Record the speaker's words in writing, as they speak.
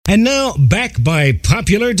And now, back by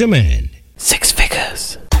popular demand. 6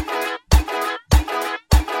 figures.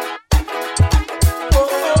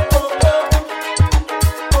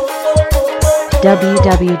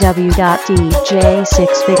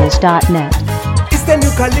 www.dj6figures.net. It's the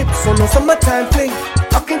new calypso, no summertime fling.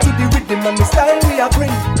 Rocking to the rhythm and the style we are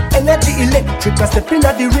bring. Energy electric, I step in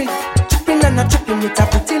at the ring. Chipping and a tripping with a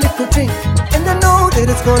pretty little thing. And I know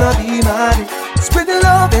that it's gonna be my day. Spread the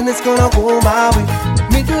love and it's gonna go my way.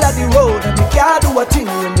 Middle of the road and we can't do a thing.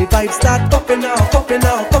 When the vibes start popping out, popping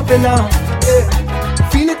out, popping out. Yeah.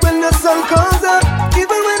 Feel it when the sun comes up,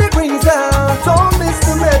 even when it rings down. Don't miss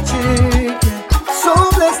the magic. So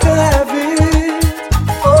blessed to have it.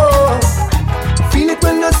 Oh, feel it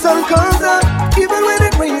when the sun comes up, even when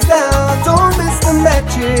it rains down. Don't miss the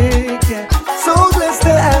magic. Yeah. So blessed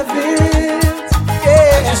to have it.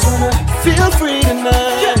 Yeah. I just wanna feel free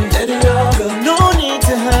tonight. Yeah. Let it all go. No need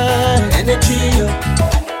to hide. Energy up.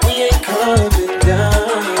 We ain't coming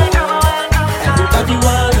down. Everybody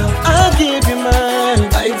wanna. I'll give you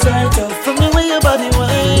mine. Vibes right up from the way your body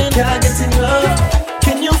wine. Can't get enough.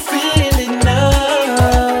 Can you feel it now?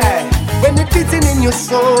 Beating in your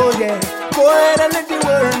soul, yeah. Go ahead and let the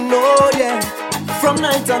world know, yeah. From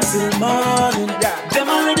night until morning, yeah. Them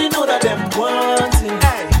already know that them want it.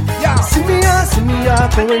 Hey, yeah. See me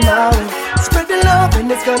out, going my way. Spread the love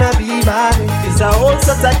and it's gonna be my day. It's a whole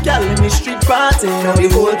sort of gal in the street party. Now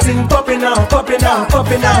the whole thing popping out, popping out,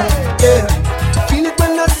 popping out, yeah. Feel it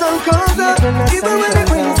when the sun comes up, even when it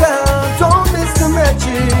brings down. Don't miss the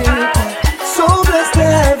magic. So blessed to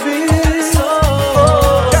have it.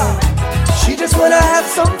 Just wanna have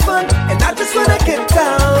some fun, and I just wanna get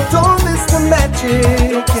down. Don't miss the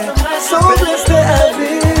magic, yeah. So blessed to have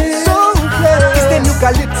it, so blessed. It's the new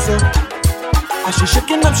calypso, and she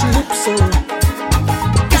shaking up she lips so.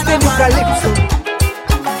 It's the new calypso,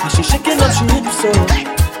 and she shaking up she lips so.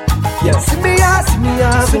 Yeah, see me out,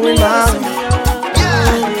 going out.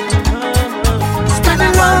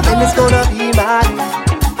 Spending love, and it's gonna be mine.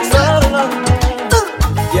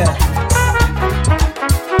 Yeah.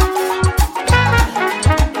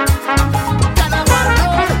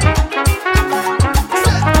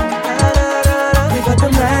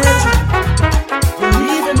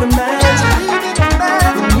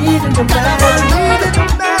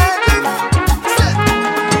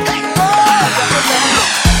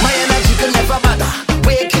 My energy can never bother.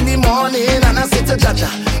 Wake in the morning and I sit to Jaja.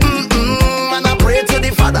 And I pray to the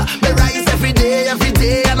Father. Me rise every day,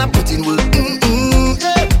 and I put in work.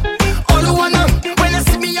 Yeah. All you wanna when you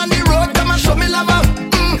see me on the road, come and show me love.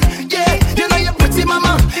 Yeah, you know you're pretty,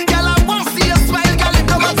 mama. Girl, I want to see you smile, girl. It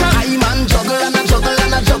don't matter. I'm on juggle and I juggle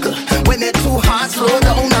and I juggle. When it's too hard, slow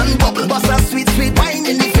down and bubble. Bust a sweet wine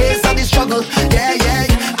in the face of the struggle. Yeah, yeah.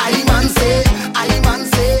 I'm on say.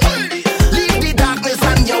 Leave the darkness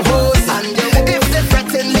and your hoes. If they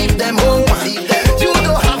threaten, leave them home. You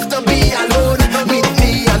don't have to be alone with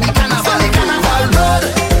me on the carnival road.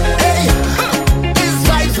 Hey, this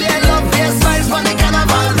vibes, they love their smiles on the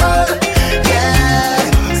carnival road. Yeah,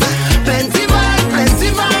 plenty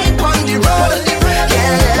vibe on the road.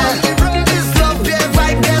 Yeah, this love their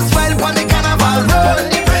vibe, their smile on the carnival road.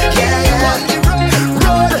 Yeah,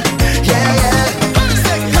 road. Yeah.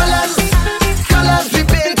 Colors we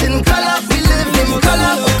paint in colors, we live in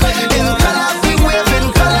colors. In colors we wave in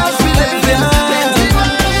colors, we live in plenty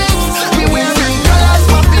vibes. We wave in colors,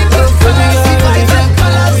 my people colors. We vibe in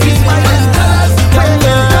colors, we smile in colors. Wave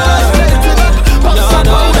in colors, light it up, bounce up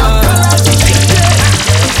on the colors.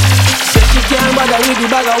 Said she can't bother with the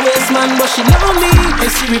bag of Wasteman, but she love me.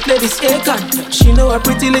 And see we play this Sekon. She know a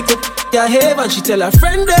pretty little ya heaven. She tell her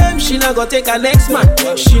friend them she not gonna take her next man.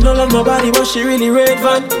 She no love nobody but she really rate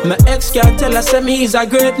van. My ex can't tell her say me he's a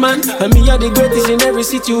great man. And me are the greatest in every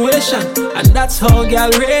situation. And that's how girl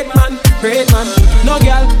rate man. No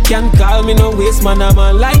girl can call me no waste man. A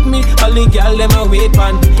man like me, all the girl them a wait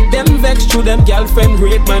man. Them vex through them girlfriend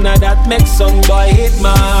rate man. And that makes some boy hate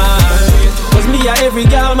man. Cause me a every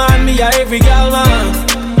girl man, me a every girl man.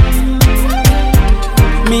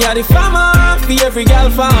 Me a the farmer, for every girl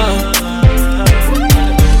fan.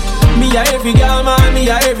 Me a every girl man, me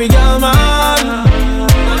a every girl man.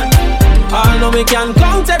 I know me can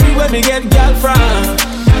count everywhere me get girl from.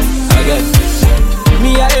 Again.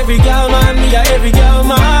 Me a every girl man, me a every girl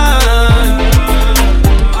man.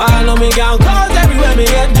 I know me can count everywhere me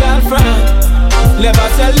get girl from. Never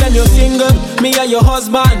tell them you're single, me or your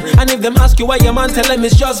husband. And if them ask you why your man, tell them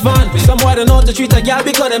it's just fun. Some boy don't know how to treat a girl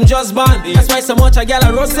because them just born. That's why so much a girl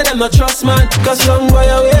a roast, say them not trust man. Cause some boy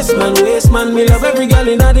a waste man. Me love every girl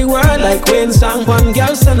in the world like Wayne song. One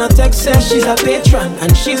girl send a text says she's a patron,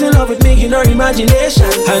 and she's in love with me in her imagination.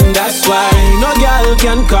 And that's why no girl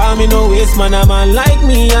can call me no waste man. A man like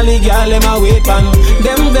me, all the girl them a wait man.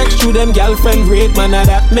 Them vex through them girlfriend rate man, and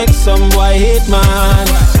that makes some boy hate man.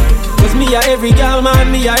 Cause me a every girl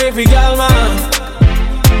man, me a every girl man.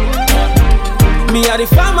 Me a the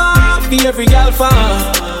farmer, be every girl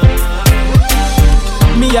fan.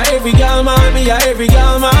 Me a every girl man, me a every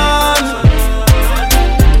girl man.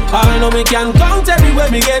 I know me can count everywhere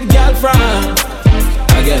me get girl from.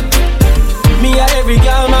 Again. Me a every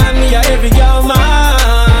girl man, me a every girl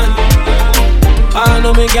man. I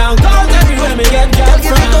know me can count everywhere me get girl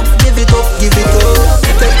from. Give it up, give it up.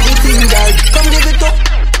 Take the thing, girl. Come give it up.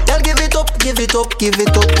 Girl, give it up, give it up, give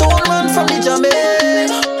it up. Don't run from the jam,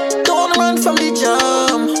 don't run from the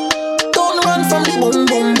jam. Don't run from the boom,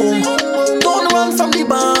 boom, boom. Don't run from the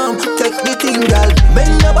bomb. Take the thing, girl.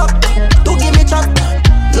 Bend your back, to give me chat.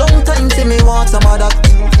 Long time see me want some of that.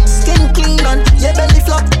 Skin clean and your belly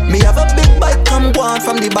flat. Me have a big bite, come go on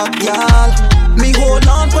from the back, y'all. Me hold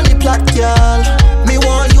on from the plot, y'all. Me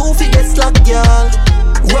want you fi get slack, y'all.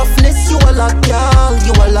 Roughness, you a lot, y'all.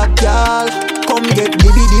 You a lot, y'all. Come get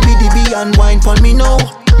dibby and wine pon me now.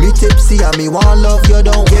 Me tipsy and me want love you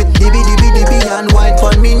don't. Get dibby and wine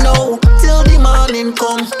pon me now. Till the morning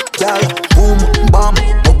come, y'all. Boom, bam,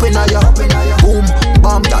 open a ya. Boom,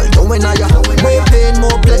 bam, y'all, down in a ya. More pain,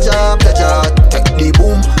 more pleasure. Take the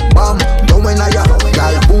boom, bam, down in a ya.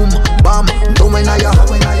 Y'all, boom, bam, down in a ya.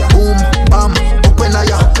 Boom, bam, open a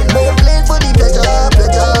ya. More pain for the pleasure.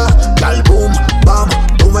 Y'all, boom, bam,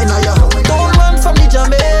 down in a ya. Don't run from the jam,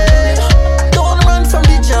 don't run from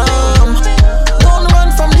the jam. Don't run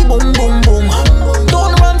from the boom, boom, boom.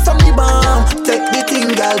 Don't run from the bomb. Take the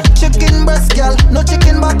thing, girl. Chicken breast, girl, no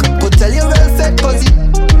chicken back. But tell you well fed, cause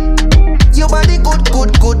your body good.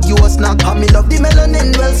 You a snack. And me love the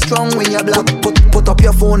melanin well strong when you're black. Put up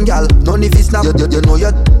your phone, girl. None if it's snap. You know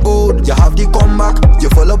you're good. You have the comeback. You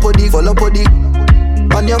follow body.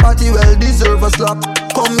 And your body well deserve a slap.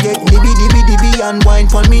 Come get dibby and wine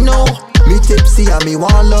pon me now. Me tipsy and me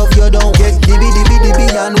want love you don't. Get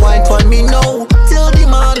dibby and wine pon me now. Till the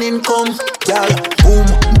morning come, y'all. Boom,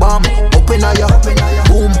 bam, open a ya.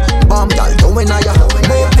 Boom, bam, y'all, down in a ya.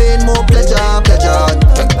 More pain, more pleasure.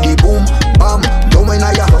 Take the boom, bam, down in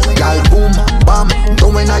a ya. Y'all, boom, bam,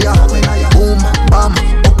 down in a ya. Boom, bam,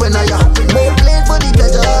 open a ya. More pain for the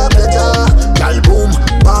pleasure. Y'all, boom,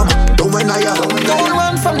 bam, down in a ya. Don't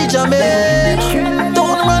run from the jam,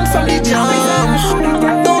 don't run from the jam.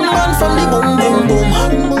 Don't run from the boom, boom, boom.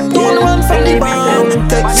 Don't run from the bomb.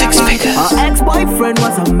 Take 6 figures. Our ex-boyfriend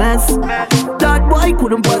was a mess. That boy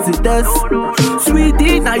couldn't pass the test.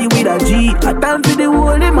 Sweetie, now you with a G. I time for the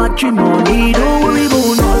holy matrimony. Don't worry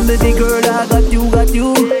about all the girl, I got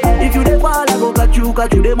you. If you the fall, I go got you.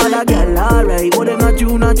 The mother girl, alright. But not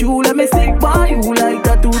you. Let me stick by you like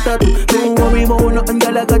tattoo. Don't worry about nothing,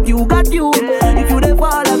 girl, I got you. If you the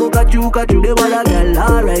fall, I go got you. The mother girl,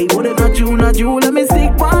 alright. But not you. Let me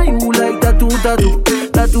stick by you like tattoo.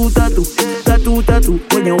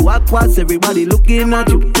 When you walk past, everybody looking at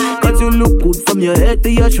you. Cause you look good from your head to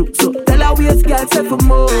your shoe. So tell her waist girl, say for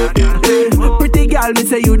more. Pretty girl, me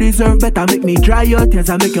say you deserve better. Make me dry your tears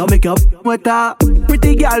and make you wetter.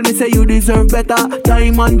 Pretty girl, me say you deserve better.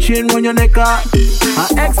 Diamond chain on your neck. Her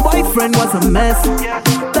ex-boyfriend was a mess.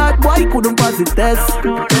 That boy couldn't pass the test.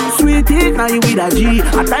 Sweetie, now you with a G.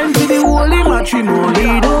 A time for the holy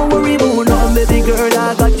matrimony. Don't worry about none, baby girl,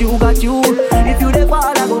 I got you. If you the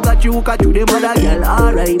father, go got you. The mother girl,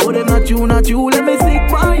 alright. But not you. Let me stick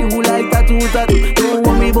by you like tattoo. Don't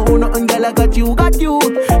worry about nothing, girl, I got you.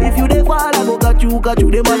 If you the father, go got you.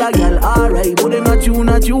 The mother girl, alright. But not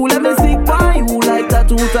you. Let me stick by you like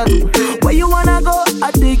tattoo. Where you wanna go,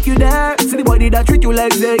 I take you there. See the body that treat you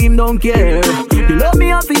like say him don't care. You love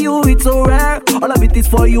me and for you, it's so rare. All of it is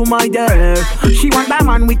for you, my dear. She want that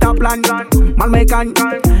man with a plan. Man make can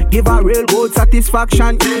give her real good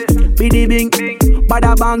satisfaction. Biddy bing,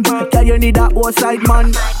 bada bang. Tell you need that outside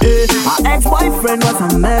man. Her ex-boyfriend was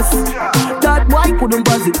a mess. That boy couldn't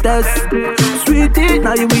pass the test. Sweetie,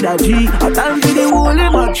 now you with a G. A time for the holy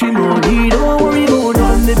matrimony. Don't worry about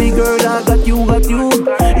none, baby girl, I got you.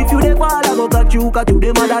 If you the father, go got you.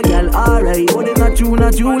 The mother girl, alright. But not you.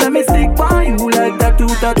 Let me stick by you like tattoo.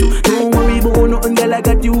 Don't worry about nothing, girl, I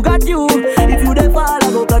got you. If you the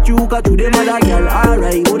father, go got you. cause to them other girl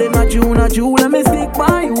alright. But them not you, let me stick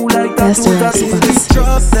by you like that. Baby,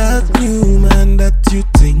 drop that new man that you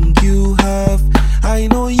think you have. I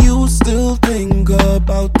know you still think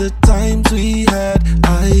about the times we had.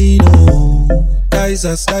 I know.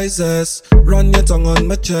 Zess, run your tongue on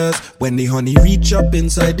my chest. When the honey reach up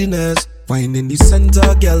inside the nest, wine in the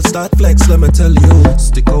center, girl, start flex, let me tell you.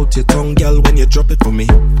 Stick out your tongue, girl, when you drop it for me.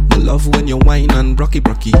 I love when you whine and brocky.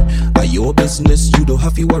 Are your business, you don't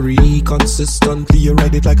have to worry. Consistently, you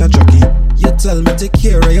ride it like a jockey. You tell me take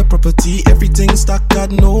care of your property. Everything stacked,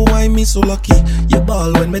 God know why me so lucky. You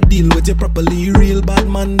ball when me deal with you properly. Real bad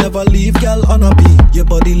man never leave, girl, unhappy. Your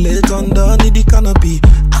body lit underneath the canopy.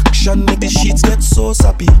 Action make the sheets get so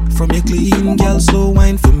sappy. From your clean, girl, slow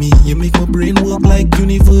wine for me. You make my brain work like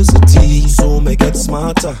university. So make it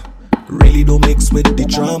smarter. Really don't mix with the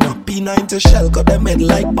drama. P9 to shell, cut them head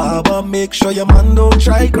like barber. Make sure your man don't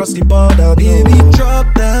try cross the border. Baby,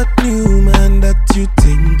 drop that new man that you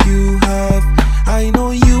think you have. I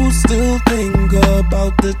know you still think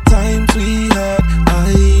about the times we had.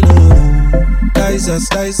 I know.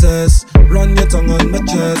 Zess, run your tongue on my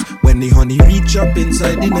chest. When the honey reach up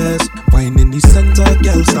inside the nest, wine in the center,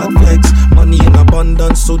 girl start flex. Money in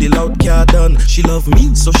abundance, so the loud car done. She love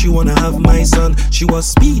me, so she wanna have my son. She was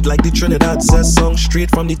speed like the Trinidad Zess song.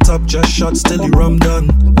 Straight from the top, just shot, still the rum done.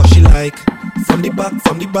 What she like? From the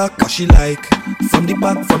back, cause she like. From the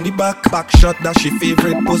back shot, that's she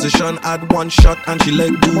favorite position. Add one shot and she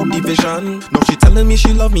like do division. Now she telling me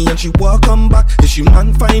she love me and she walk come back. If she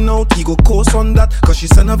man find out, he go coast on that. Cause she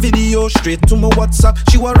send a video straight to my WhatsApp.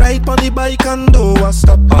 She was ride on the bike and do a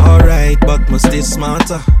stop. Alright, but must stay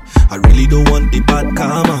smarter. I really don't want the bad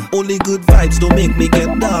karma. Only good vibes don't make me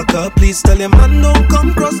get darker. Please tell your man don't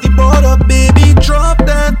come cross the border. Baby, drop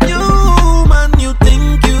that new man you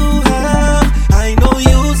think you have. I know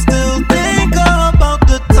you still think about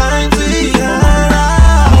the times we had.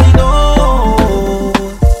 I know.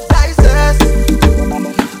 Zess,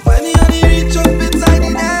 when you only reach up inside the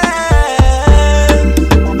net.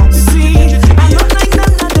 See, I'm not like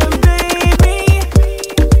none of them, baby.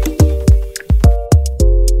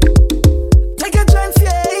 Take a chance,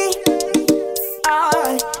 yeah. I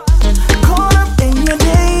caught up in your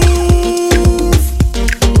days.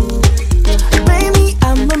 Baby,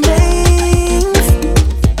 I'm amazed.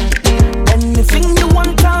 Anything you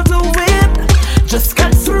want, I'll do it. Just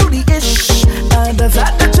cut through the ish. Others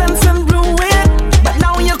had the chance and blew it. But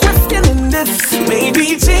now you're questioning this.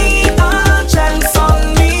 Maybe take a chance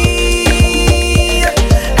on me,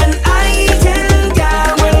 and I can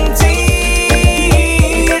guarantee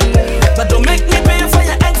it. But don't make me pay for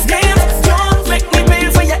your ex games. Don't make me pay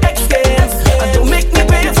for your ex games. And don't make me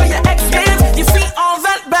pay for your ex games. You see all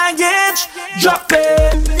that baggage? Drop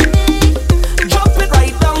it. Drop it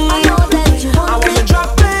right down. I wanna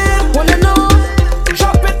drop it. Wanna know?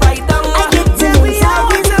 Drop it right down. I get to be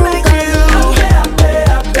always like you.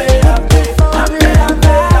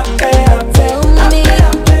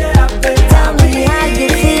 Tell me how you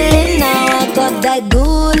feeling now. I got that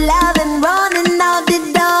good loving running out the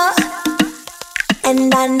door,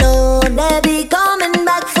 and I know they be coming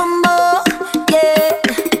back for more. Yeah,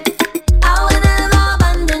 I will never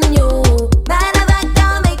abandon you. Matter of fact,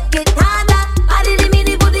 I'll make it harder. I didn't mean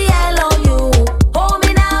to put the hell on you. Hold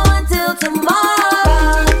me now until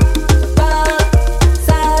tomorrow.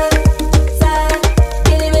 Side,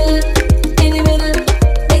 in the middle,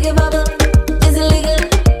 make it bubble. It's illegal.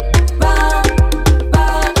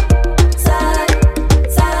 Side,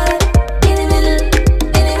 in the middle,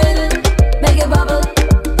 make it bubble.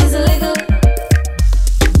 It's illegal.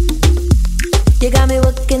 You got me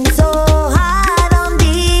working so hard on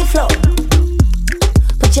the floor.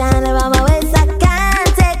 Put your hand around my waist, I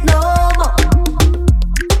can't take no more.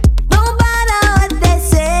 No matter what they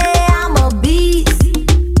say, I'm a beast.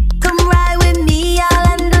 Come ride with me, I'll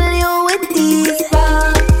handle you with these.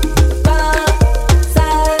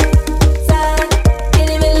 Side, in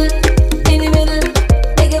the middle,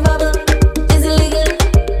 make it bubble. It's illegal.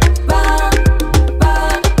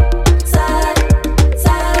 Side,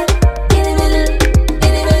 in the middle,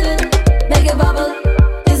 make it bubble.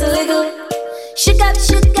 It's illegal. Shook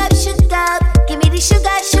up, give me the sugar.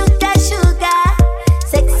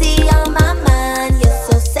 Sexy on my mind, you're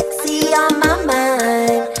so sexy on my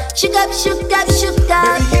mind. Shook up,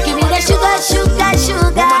 give me that sugar.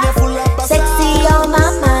 Sexy on my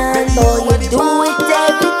mind, boy, you do it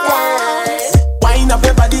every time. Wine up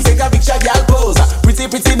your body, take a picture, girl pose.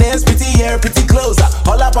 Pretty nails, pretty hair, pretty clothes.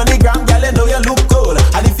 All up on the ground, girl, you know you look good.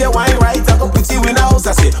 And if you wine right, I go put you in a house.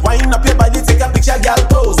 I say, wine up your body, take a picture, girl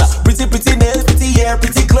pose. Pretty nails, pretty hair,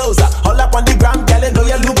 pretty clothes. All up on the ground, girl, you know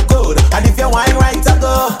you look good. And if you wine right, I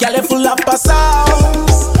go. Girl, of a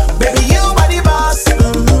sauce. Baby, you are the boss.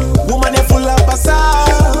 Woman, you full of a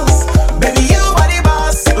sauce. Baby, you are the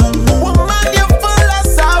boss. Woman, you full of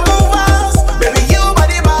sauce. Baby, you are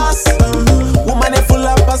the boss. Woman, you full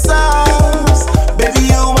of a sauce. Baby,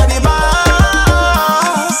 you are the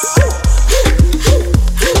boss.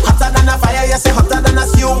 Hotter than a fire, you say hotter than a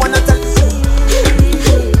stew. Wanna tell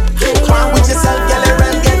come on with yourself, girl,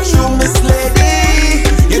 and get through, Miss Lady.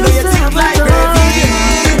 You know you think like gravy.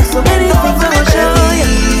 So many things I will show you.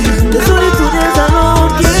 There's only 2 days I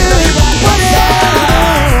won't give you.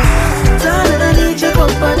 Darling, I need your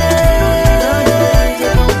company.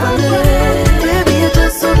 Baby, you're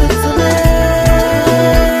just so good to me.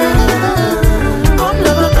 Come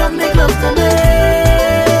love, come make love to me.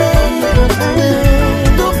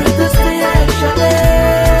 Don't feel to stay extra day.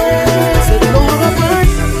 So we go have a fun.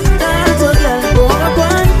 Dance, oh girl, we go have a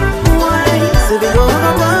fun. Wine. So we go have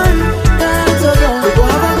a fun. Dance, oh girl, we go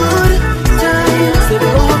have a good time. So we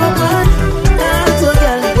go have a fun. Dance, oh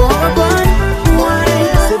girl, we go have a fun.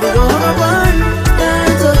 Wine. So we go have a fun.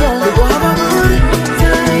 Dance, oh girl, we go have a good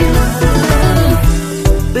time.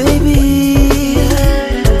 Baby,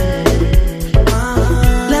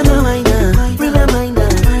 let me wine now, bring my mind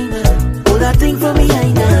now. All that thing for me, I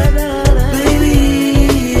know. Baby,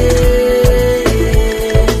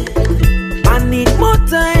 I need more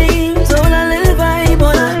time, so a little vibe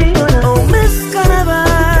on her. Oh, Miss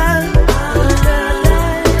Carnival,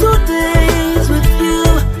 2 days with you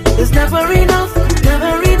is never enough,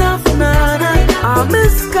 nah, nah. Oh,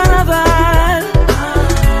 Miss Carnival,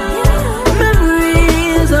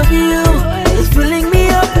 memories of you is filling me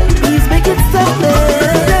up. Please make it stop,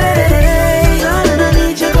 darling, I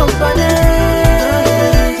need your company.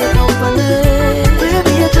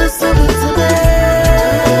 Baby, you're just so good to me.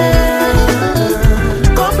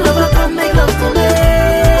 Come lover, come make love to me.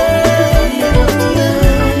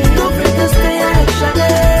 Don't freak us, stay extra day.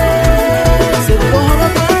 Say we go have a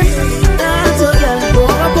fun. Dance, oh girl, we go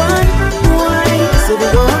have a fun. Wine. Say we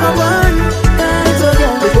go have a fun. Dance, oh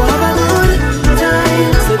girl, we go have a good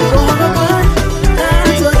time. Say we go have a fun.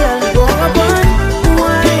 Dance, oh girl, we go have a fun.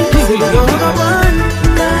 Wine. Say we go have a fun.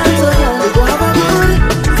 Dance, oh girl, we go have a good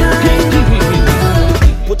time.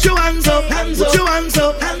 Put your hands up, put your hands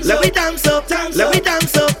up, let me dance up, let me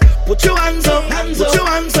dance up. Put your hands up, put your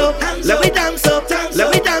hands up, let me dance up, let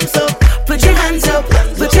me dance up. Put your hands up,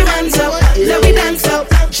 put your hands up, let me dance up.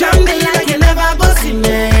 Jumping like you never go see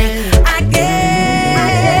me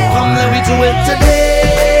again. Come, let me do it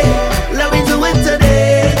today, let me do it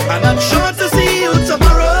today. And I'm sure to see you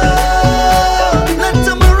tomorrow. Let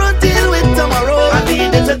tomorrow deal with tomorrow. I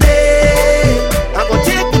need it today, I go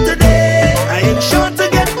take it today. I ain't sure to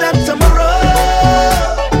get that tomorrow.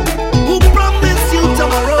 Who promised you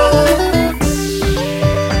tomorrow?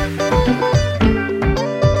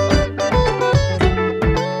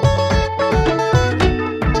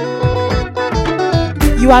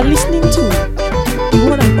 You are listening to the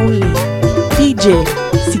one and only DJ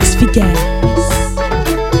 6 Vghn.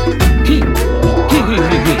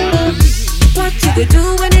 What you could do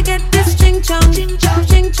when you get this ching chong, ching chong,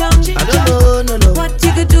 ching chong. I don't know, no. What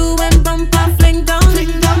you could do when bumper fling down,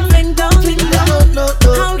 fling down, fling down, fling down. No.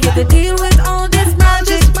 How you could deal with all this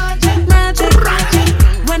magic, magic.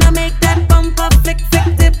 When I make that bumper flick,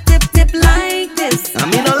 flick, dip, dip, dip like this. I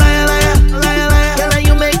mean, no liar. Girl,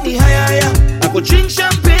 you make me higher. I could drink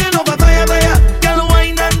champagne over fire. Girl,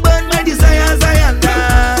 wine and burn my desires.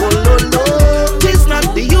 Oh, no. It's not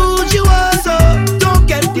the usual, so don't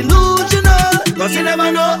get delusional. Cause you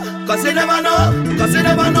never know.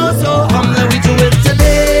 So come, let me do it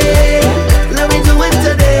today.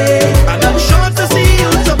 And I'm sure to see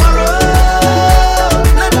you tomorrow.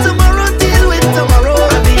 Let tomorrow deal with tomorrow.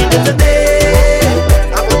 I need it today,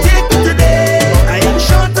 I will take it today. I am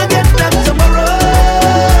sure to get that tomorrow.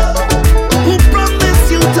 Who promised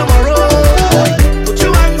you tomorrow? Put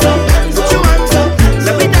your hands up,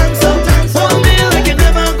 let me dance up. Hold me like you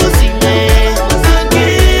never go see me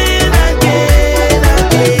again.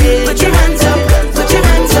 Put your hands up,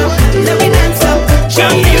 let me dance up. Show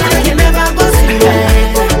me like you never go see me again.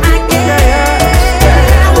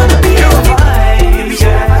 I wanna be your wife.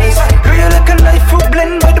 Girl, you like a life fruit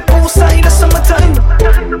blend by the poolside of summertime.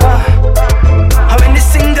 When this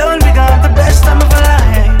single, we got the best time of our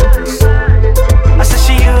lives. I said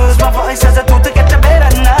she used my voice as a tool to get to bed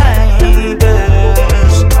at night.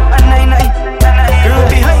 Girl,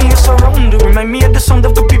 behind you surround, remind me of the sound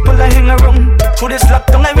of the people I hang around. Through this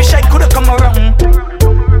lockdown, I wish I could've come around.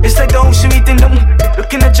 It's like the ocean eating them.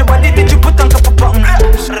 Looking at your body, did you put on couple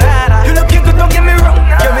pounds? You looking good, don't get me wrong.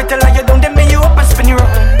 You're it till you down, then me you up and spin you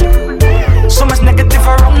around. So much negative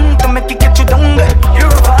around to make it get you down, girl. You're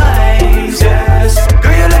a vibe.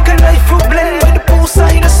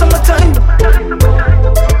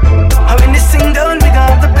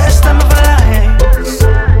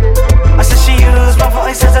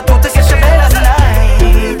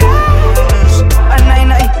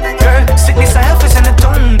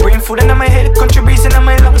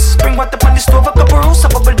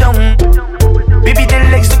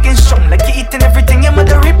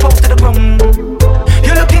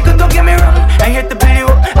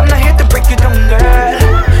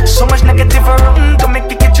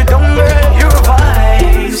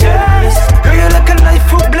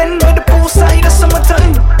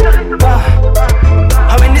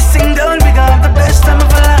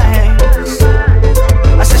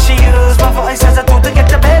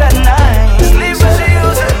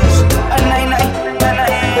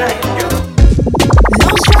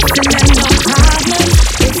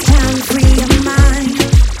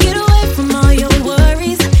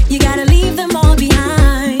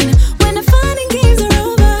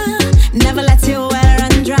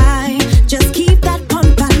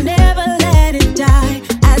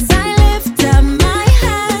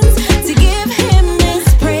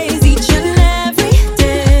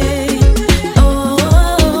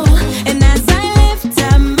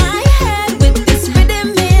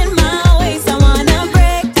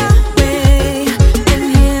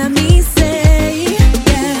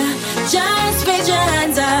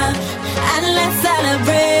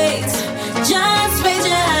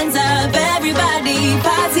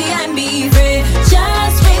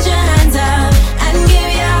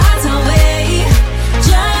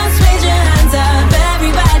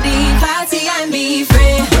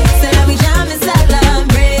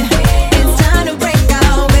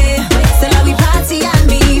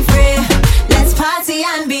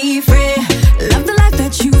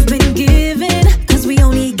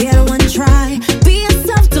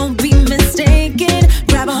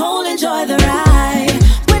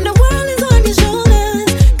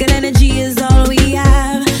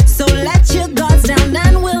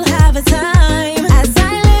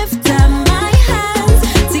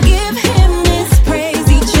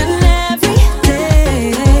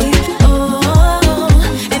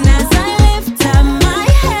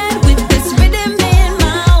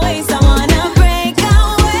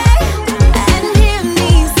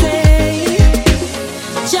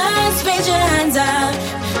 Just raise your hands up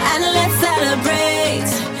and let's celebrate.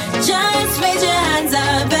 Just raise your hands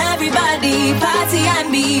up, everybody, party and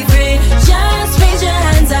be free. Just raise your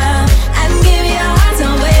hands up and give your heart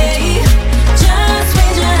away. Just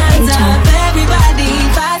raise your hands up, everybody,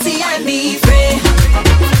 party and be free.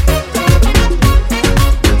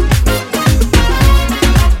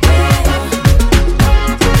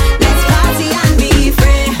 Let's party and be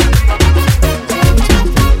free.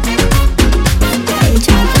 Hey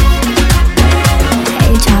Choppi.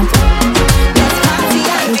 Hey Choppi. Let's party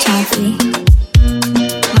and be free.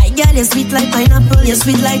 My girl, you're sweet like pineapple, you're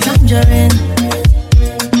sweet like tangerine.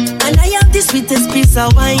 And I have the sweetest piece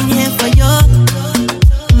of wine here for you.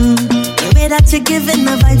 The way that you're giving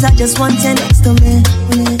the vibes, I just want you next to me.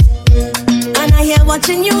 And I hear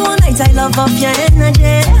watching you all night, I love off your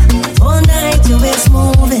energy. All night your waist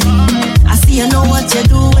moving, I see you know what you're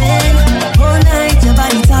doing. All night your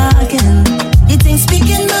body talking, you think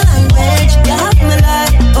speaking my language. You have me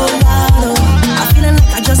like, oh Lord, oh. I'm feeling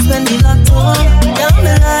like I just went the lotto. You have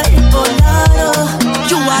me like, oh Lord, oh.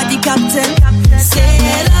 You are the captain,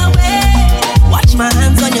 sail away. Watch my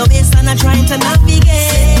hands on your waist and I'm trying to navigate.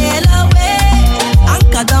 Sail away,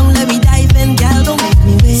 anchor down, let me dive in, girl, don't make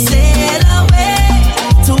me wait. Sail away,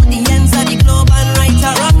 to the ends of the globe and right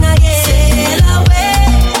around again. Sail away,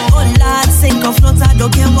 oh Lord, sink or float, I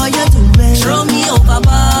don't care what you're doing. Throw me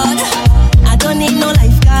overboard, I don't need no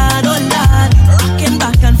lifeguard, oh Lord. Rocking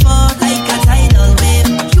back and forth like a tidal wave.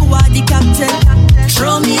 You are the captain,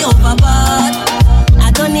 throw me overboard. I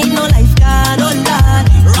don't need no lifeguard, oh Lord.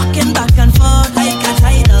 Rocking back and forth like a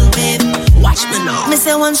tidal wave. Watch me now. Me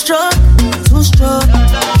say one stroke, two stroke,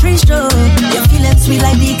 three stroke. You're feeling sweet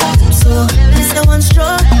like the calypso. Me say one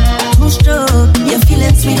stroke, two stroke. You're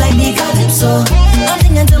feeling sweet like the calypso. I'm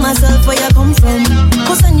thinking to myself where you come from.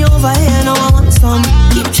 Cause when you're over here, now I want some.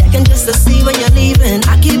 Keep checking just to see when you're leaving.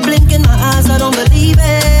 I keep blinking my eyes, I don't believe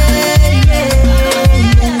it.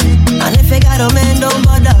 Yeah. And if you got a man, don't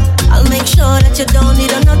bother. I'll make sure that you don't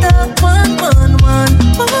need another one.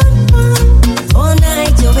 All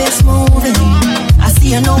night your waist moving, I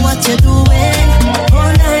see you know what you're doing. All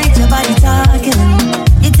night your body talking,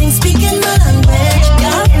 you think speaking my language. You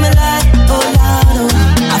have me like, oh Lord,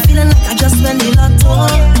 oh. I'm feeling like I just went the lotto.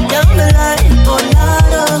 You have me like, oh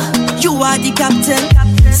Lord, oh. You are the captain,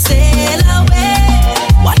 sail away.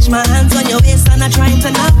 Watch my hands on your waist and I'm trying to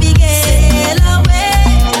navigate. Sail away,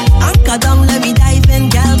 anchor down, let me dive in,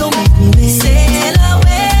 girl, don't make me wait. Sail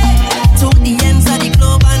away, to the ends of the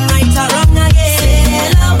globe and right around again.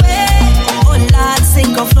 Sail away, oh Lord,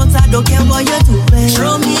 sink or float, I don't care what you're doing.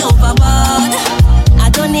 Throw me overboard, I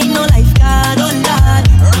don't need no lifeguard, oh Lord.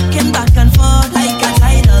 Rocking back and forth like a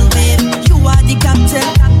tidal wave. You are the captain,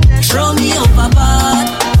 throw me overboard.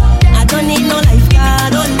 I don't need no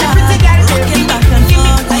lifeguard, oh Lord. Rocking back and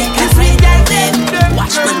forth like a tidal wave.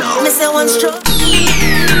 Watch me now. Me say one stroke.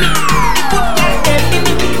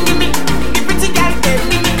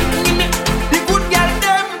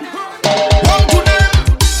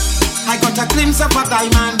 Of a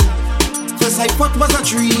diamond, first I thought was a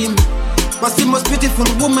dream, was the most beautiful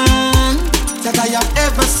woman that I have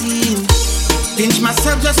ever seen. Pinch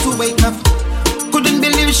myself just to wake up, couldn't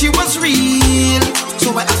believe she was real. So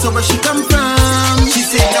I asked her where she come from. She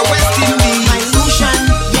said the West Indies. My illusion,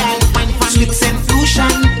 yeah, wine funny. Sweet Saint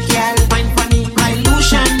Lucian, yeah, wine funny. My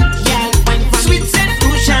illusion, yeah, wine funny. Sweet Saint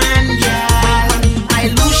Lucian, yeah, my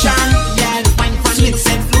illusion, yeah, wine funny. Sweet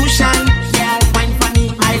Saint Lucian, yeah, wine funny.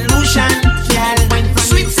 My illusion.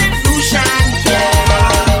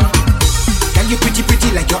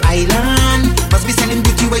 Like your island, must be selling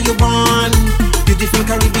beauty where you're born. Beautiful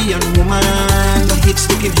Caribbean woman, your hips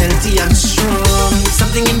looking healthy and strong.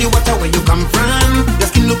 Something in the water where you come from,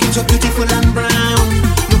 your skin looking so beautiful and brown.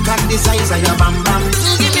 Look at the size of your bam bam.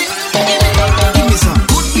 Give me some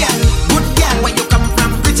good girl, where you come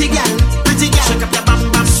from, pretty girl. Shake up your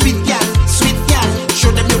bam bam, sweet girl.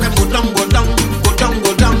 Show them you can go down. Good girl,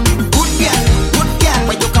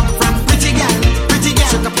 where you come from, pretty girl.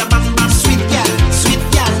 Shake up your bam bam, sweet girl.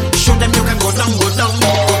 Show them you can go down.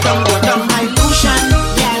 My illusion,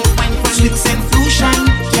 yeah, wine for Sweet Saint Lucian,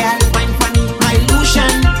 yeah, wine funny. My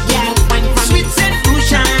illusion, yeah, wine for Sweet Saint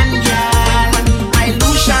Lucian, yeah, my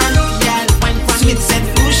illusion, yeah, wine for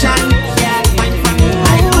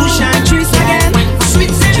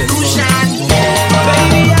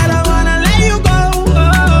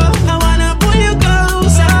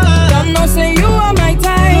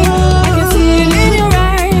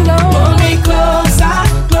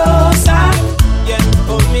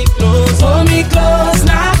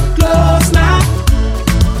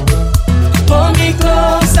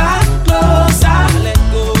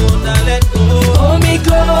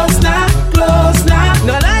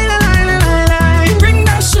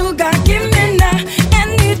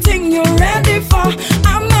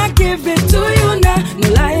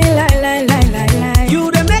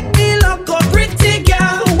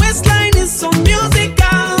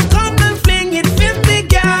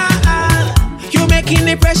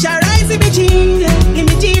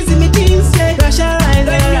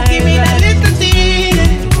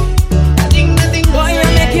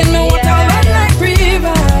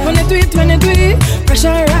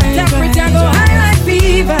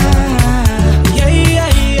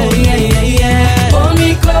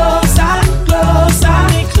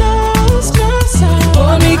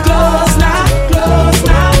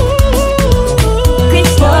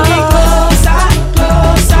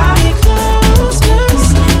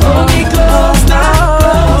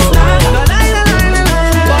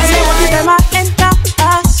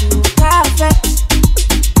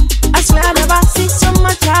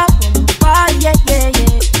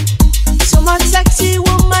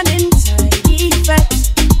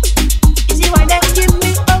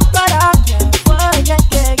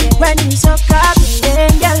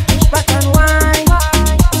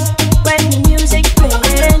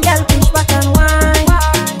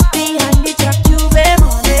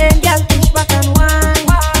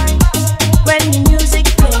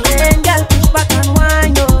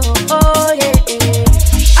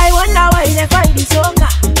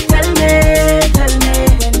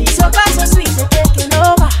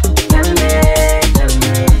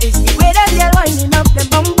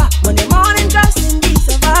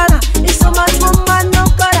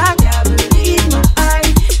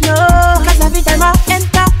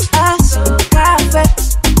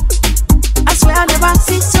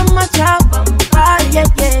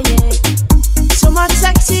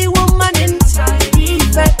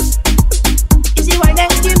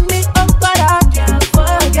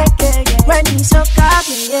the soca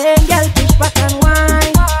playing, girl push back and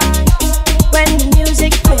whine. When the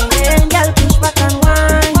music playing, girl push back and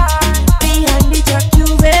whine. Behind the track you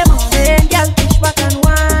moaning, girl push back and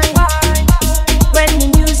whine. When the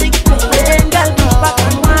music playing, girl push back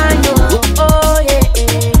and whine. Oh, oh yeah,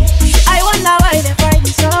 yeah. I wonder why they fight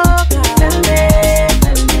the soca. Tell me.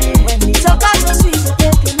 When the soca so sweet,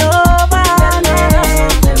 they taking over.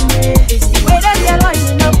 Tell me. It's the way that they're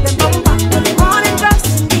lining up them bumper. When the morning drops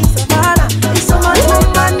in the savannah, it's so much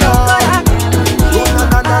woman, no God, I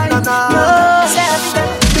can't.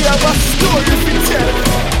 Be a rough story if you tell.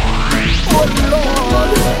 Oh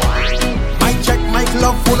Lord, I check my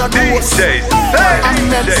glove for the doors. I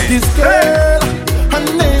met this girl, her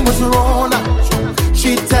name was Rona.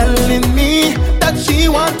 She telling me that she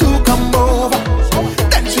want to come over.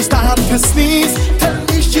 Then she start to sneeze, tell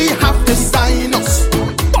me she have the sinus.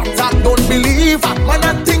 But I don't believe her when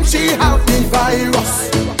I think she have the virus.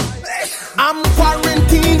 I'm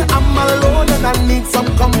quarantined, I'm alone and I need some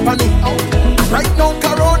company. Right now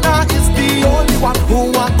Corona is the only one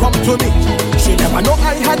who won't come to me. She never know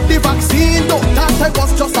I had the vaccine, though that I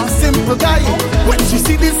was just a simple guy. When she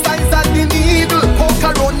see the size of the needle, oh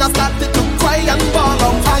Corona started to cry and bawl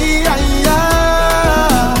out. Ay, ay,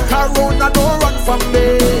 ay. Corona don't run from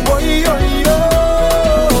me. Oy, oy,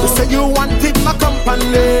 oy. You say you wanted my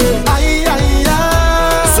company. Ay, ay,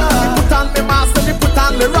 ay. So me put on me mask and me put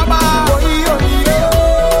on me rubber. Oy, oy,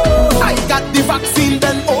 oy. I got the vaccine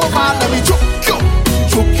then over, let me choke you.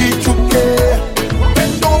 Chuki, chuki.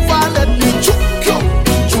 Bend over, let me choke you.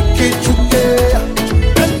 Chuki, chuki.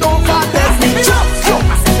 Bend over, let me choke you.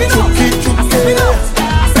 Chuki, chuki.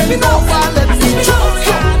 Bend over, let me choke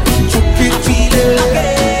you. Chuki, chuki.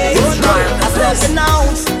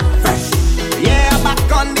 Announce fresh. Yeah,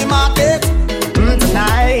 back on the market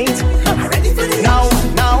tonight. I'm ready for the now.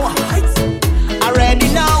 I'm ready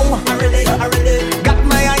now. I'm ready. Got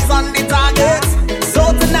my eyes on the target. So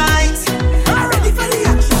tonight, I'm ready for the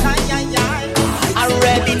action. I'm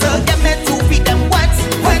ready to get me 2 feet them wet.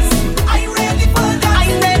 I'm ready for that.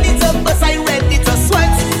 I'm ready to bust. I'm ready to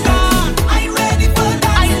sweat. I'm ready for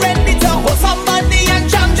that. I'm ready to hold somebody and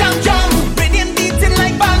jam. Bring him beating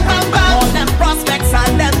like bang. All them prospects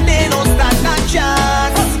and them they don't stand a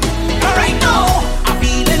chance. Right now, I'm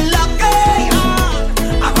feeling lucky.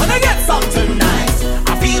 I'm gonna get some tonight. I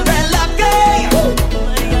feel real lucky.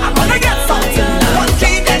 I'm gonna get some tonight. 1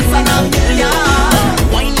 cadence and a million.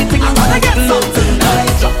 Wine the thing, I'm gonna get some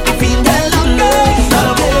tonight. I feel real lucky.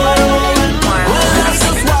 I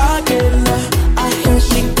just walking, I hear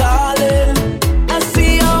she calling. I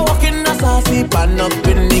see her walking, I saw she pan up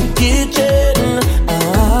in the kitchen.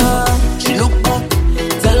 She look back,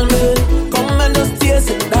 tell me, come and just taste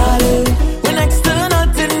it, darling. When next to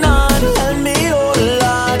nothing on, tell me, oh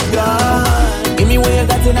Lord God, give me where you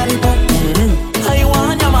got in the pot. I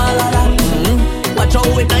want your malala. Watch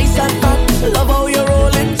how it nice and fat. Love how you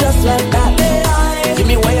roll it just like that. Give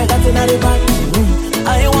me where you got in the pot.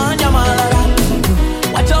 I want your malala.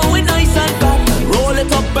 Watch how it nice and fat. Roll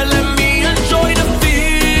it up and let me enjoy the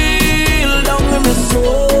feel down in my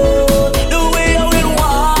soul. The way how it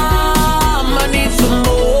warm, I need some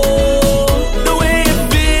more. The way it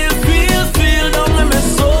feel down in my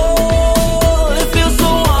soul. It feels so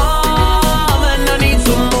warm and I need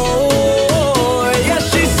some more. Yeah,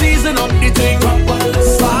 she's season up the thing.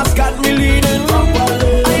 Sauce got me leaning.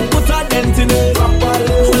 I put a dent in it.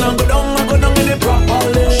 When I go down in it.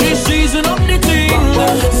 She season up the thing.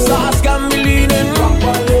 Sauce got me leaning.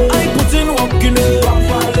 I put in work in it.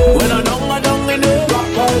 When I down in it.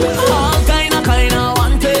 All kinda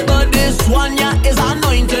wanted, but this one yeah is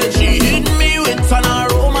anointed. She hit me with an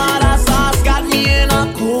aroma. That sauce got me in a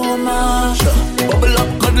coma. Bubble up,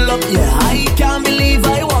 cuddle up, yeah. I can't believe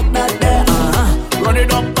I walked that there. Run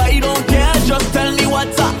it up, I don't care. Just tell me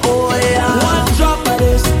what's up, oh yeah. One drop of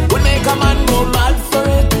this would make a man go mad for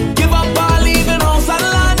it. Give up all leaving house and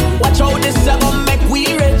land. Watch how this ever make we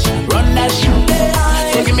rich. Run that shit.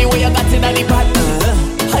 So give me where you got in the pot.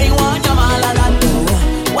 I want your malala.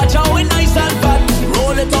 Watch how it nice and fat.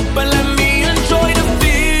 Roll it up and let me enjoy the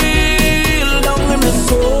feel down in my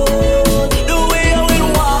soul. The way how it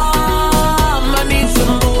warm, I need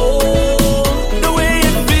some more. The way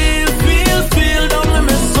it feel down in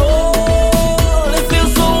my soul. It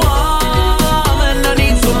feels so warm and I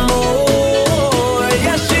need some more.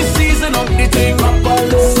 Yeah, she season up the thing.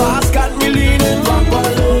 Sauce got me leaning.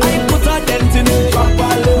 I put a dent in it.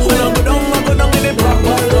 When I go down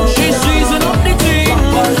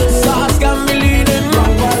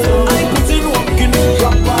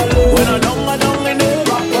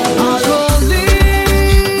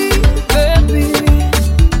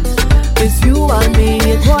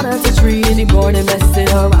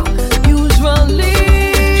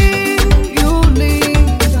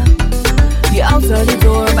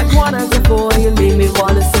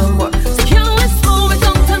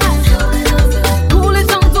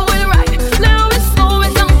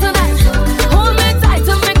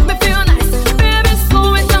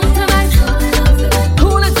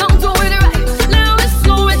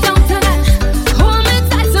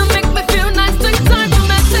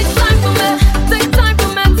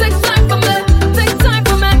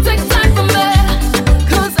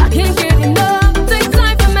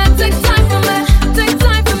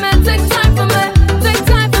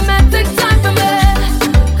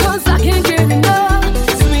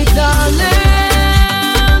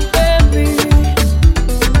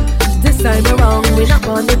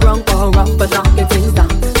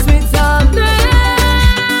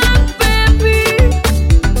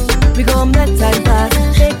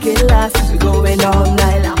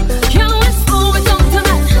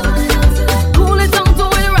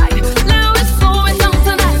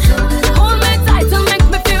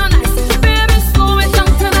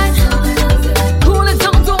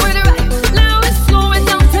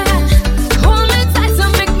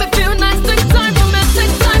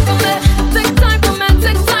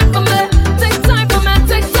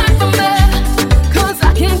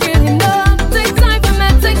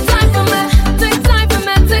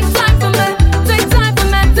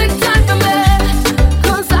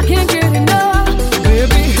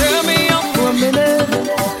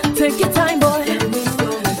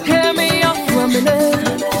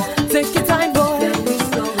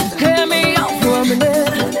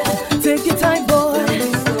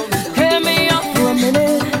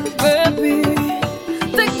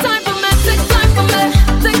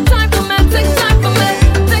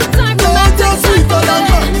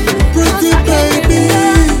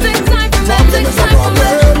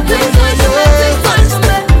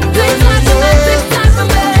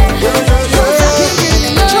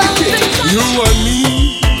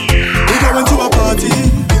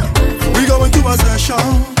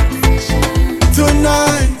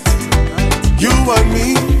and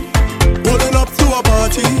me, pulling up to a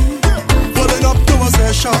party, pulling up to a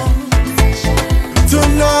session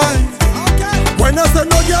tonight. When I say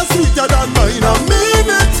no, you're sweeter than mine, I mean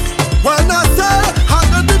it. When I say I'm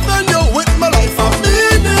gonna defend you with my life, I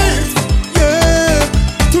mean it. Yeah,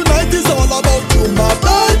 tonight is all about you, my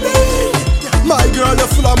baby. My girl, you're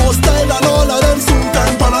full of more style than all of them. Soon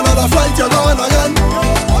time on another flight, you're gone again.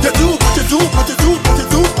 You do, what you do, what you do, what you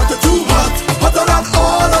do, what you do hot, hotter than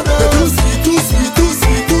all of them. You do sweet, too sweet, too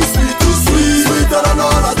sweet, too sweet, too sweet, sweeter than all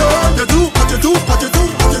of them. You do, what you do, what you do,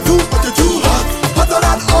 what you do, what you do hot, hotter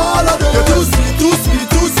than all of them. You do sweet, too sweet,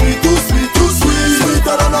 too sweet, too sweet, too sweet,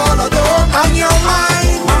 sweeter than all of them. And you're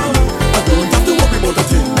mine, I don't have to worry about a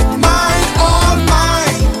thing. Mine, all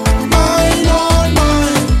mine, mine, all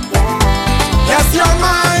mine. Yes, you're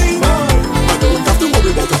mine, I don't have to worry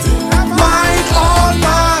about a thing. Mine, all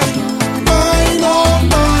mine, mine, all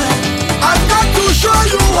mine. I've got to show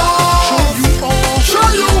you off, show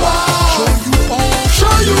you off,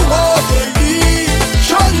 show you off, baby,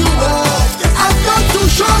 show you off. I've got to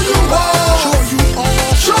show you off,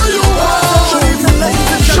 show you off,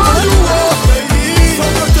 show you off, baby,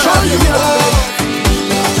 show you off.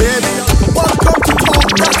 Baby, welcome to Talk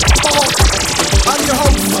That Talk. I'm your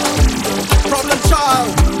host, Problem Child.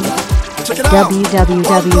 Check it out.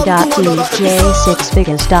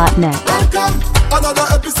 www.dj6figures.net. Welcome, another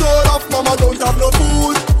episode of Mama Don't Have No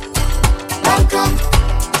Food. Welcome,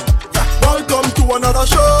 welcome to another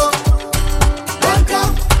show.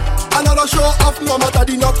 Welcome, another show of Mama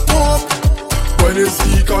Daddy Not Home. When is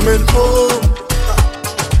he coming home?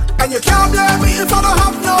 And you can't blame me if I don't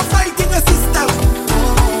have no fight in the system.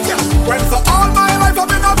 Yeah. When for all my life I've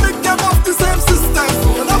been a victim of the same system,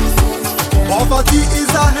 you know? Poverty is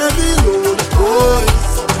a heavy load,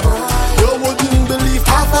 boys. You wouldn't believe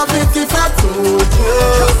half of it if I told you.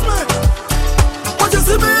 Trust me. But you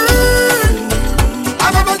see me,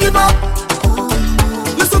 I never give up.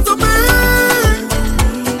 Listen to me,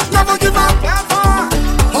 never give up.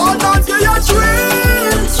 Hold on to your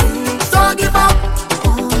dreams, don't give up.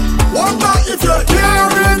 Wonder if you're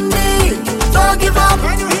hearing me, don't give up.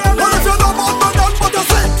 What if you don't want to done what you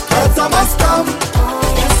say? Better must come,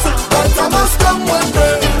 better must come one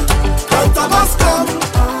day. Better must come,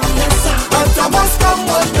 better must come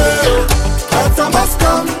one day. Better must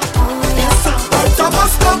come, better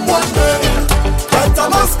must come one day. Better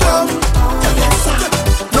must come.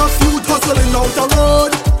 No food hustling out the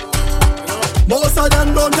road. Most of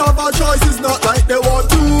them don't have a choice, it's not like they want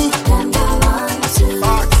to.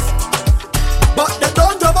 Facts. But they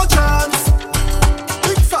don't have a chance.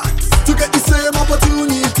 Big facts. To get the same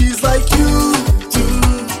opportunities like you do.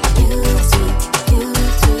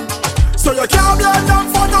 So you can't blame them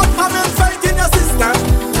for not having faith in your system.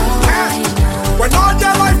 When all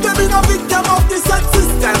their life they've been a victim of the said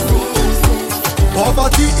system.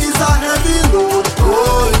 Poverty is a heavy load,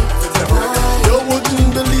 boy. You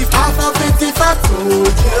wouldn't believe half of it if I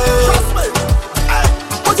told you. Trust me.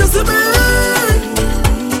 But you see me,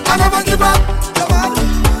 I never give up.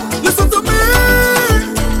 Listen to me,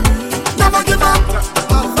 never give up.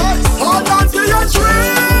 Hold on to your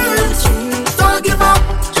dreams, don't give up.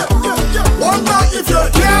 Wonder if you're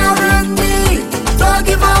hearing me, don't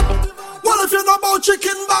give up. What if you know about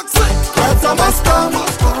chicken boxing? Better must come,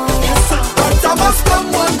 better must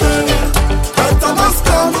come one day. Better must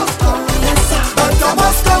come, better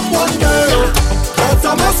must come one day.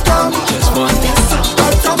 Better must come, Just one.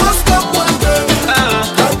 better must come one day.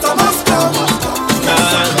 Better must come.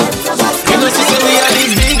 You know, she say we are the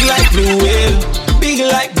big like blue whale, big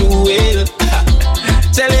like blue whale.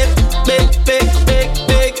 Tell it, big, big, big,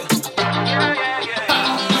 big.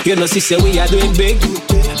 You know, she say we are doing big.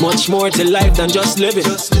 Much more to life than just living.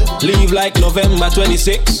 Leave like November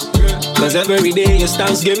 26. Cause every day is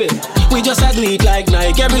Thanksgiving. We just a do it like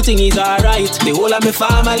Nike, everything is alright. The whole of my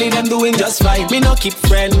family, them doing just fine. Me no keep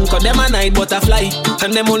friend, cause them a night butterfly.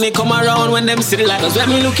 And them only come around when them see the light. Cause when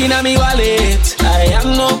me looking at me wallet, I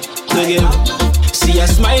am no to give. See a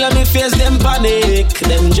smile on me face, them panic.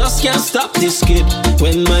 Them just can't stop this kid.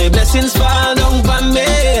 When my blessings fall down on me,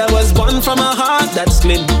 I was born from a heart that's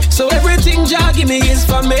clean. So everything Jah give me is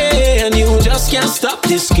for me. And you just can't stop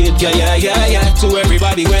this kid. Yeah, yeah, yeah, yeah. To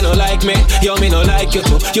everybody when no like me, yo, me no like you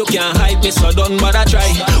too. You can't hype me, so don't bother try.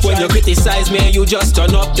 When you criticize me, you just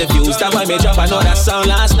turn up the views. That's why me drop another song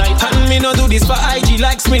last night. And me no do this for IG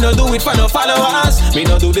likes, me no do it for no followers. Me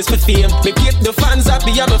no do this for fame. Me keep the fans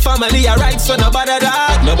happy and my family alright, so nobody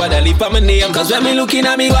that. Nobody leave on my name. Cause when me looking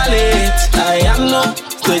at me wallet, I am no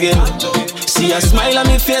to give. See a smile on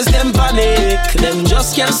me face, them panic. Them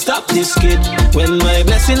just can't stop this kid. When my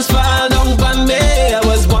blessings fall down on me, I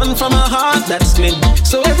was born from a heart that's clean.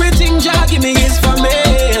 So everything Jah give me is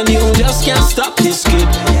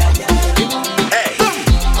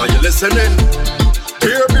listening?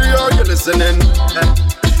 Baby, are you listening?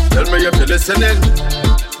 Tell me if you're listening.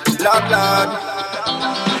 Lord.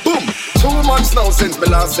 Boom. 2 months now since me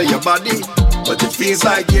last see your body, but it feels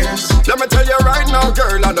like years. Let me tell you right now,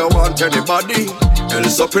 girl, I don't want anybody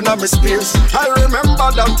else up in my space. I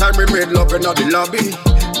remember that time we made love in the lobby.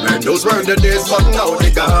 Man, those were the days, but now they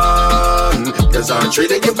gone. Cause I'm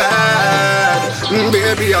treating you bad.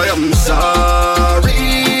 Baby, I am sorry.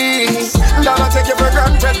 That I take you for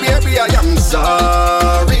granted, baby, I am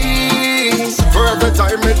sorry. For every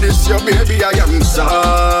time I diss you, baby, I am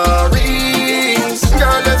sorry.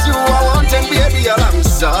 Girl, it's you I want, and baby, I'm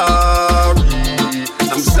sorry.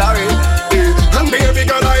 I'm sorry. And baby,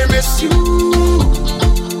 girl, I miss you.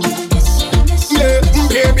 Yeah,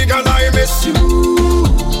 baby, girl, I miss you.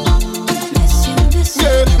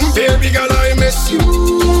 Yeah, baby, girl, I miss you.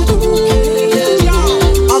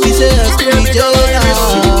 I'm baby, girl, I miss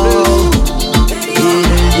you.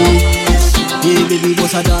 Hey baby,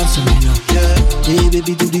 boss a dance to me now. Hey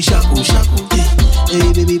baby, do the shaku.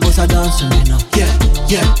 Hey baby, boss a dance to me now.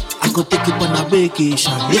 Yeah. I could take you on a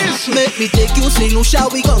vacation. Yeah. Make me take you, say no, shall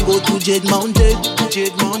we gon' go to Jade Mountain?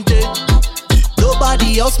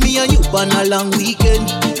 Nobody else, me and you on a long weekend.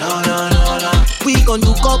 No. We gon'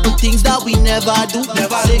 do couple things that we never do.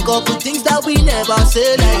 Say couple things that we never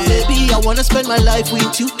say. Like baby, I wanna spend my life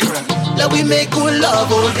with you. Let we make good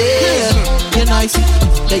love all day. You're nice,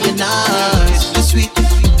 yeah you're nice. You're sweet,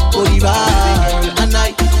 body right. And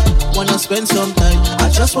I wanna spend some time. I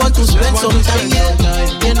just want to spend some time. Yeah,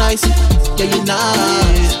 you're nice, yeah you're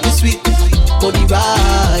nice. You're sweet, body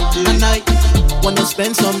right. And I wanna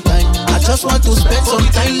spend some time. I just want to spend some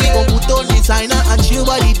time. We gon' put on designer and chill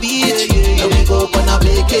by the beach. Then we go on a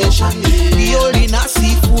vacation. We only not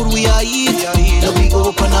seafood we are eat. Then we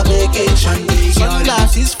go on a vacation.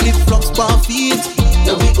 Sunglasses, flip-flops, palm feet.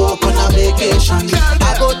 Then we go on a vacation.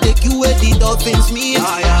 I go take you where the dolphins meet.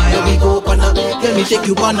 Then we go on a vacation. Let me take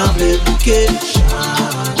you on a vacation.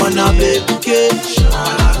 On a vacation.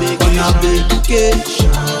 On a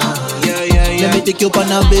vacation. Let me take you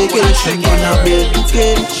on a vacation. On a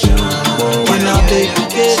vacation. On a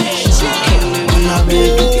vacation. On a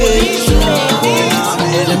vacation.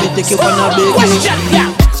 Let me take you on a vacation.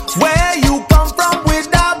 Where you come from with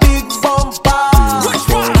that big bumper?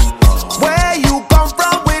 Where you come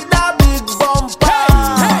from with that big bumper?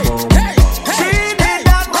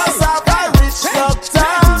 Trinidad must have a rich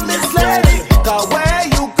doctor, Miss Lady. Cause where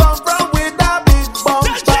you come from with that big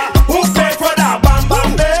bumper? Who pay for that bam bam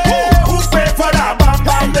day? Who pay for that bam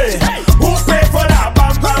bam day? Who pay for that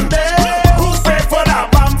bam bam day? Who pay for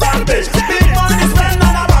that bam bam day? Big money spent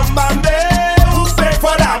on a bam bam day. Who pay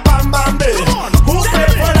for that bam bam day? Who pay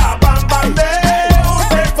for that bam bam day? Who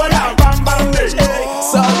pay for that bam bam day?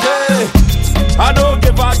 Sunday, I don't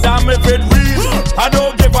give a damn if it real. I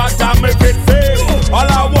don't give a damn if it fake. All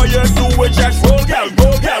I want you to do is just roll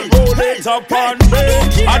it up on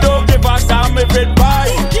me. I don't give a damn if it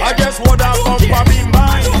buy. I just want that bumper be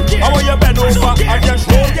mine. I want you bend over, I just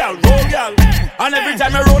roll, girl. And every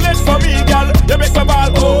time you roll it for me, girl, you make my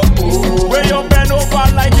ball oh. When you bend over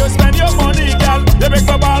like you spend your money, girl, you make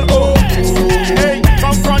my ball oh. Hey,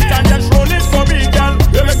 come front and just roll it for me, girl,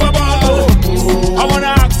 you make my ball oh. I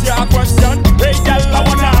wanna ask you a question, hey girl, I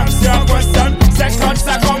wanna ask you a question.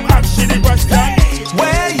 Sekon, ask you the question.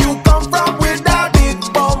 Where you come from with that big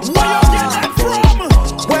bumper? Where you get that from?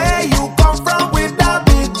 Where you come from with that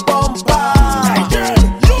big bumper?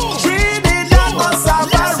 Trinidad must have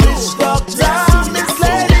a rich doctor, Miss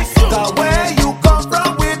Lady. Cause where you come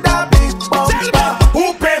from with that big bumper?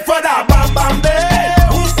 Who pay for that bam bam day?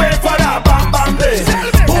 Who pay for that bam bam day?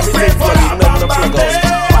 Who pay for that bam bam day?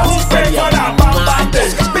 Who pay for that bam bam day?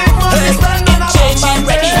 Big money spent on a bam bam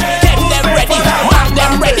day. Get them ready, have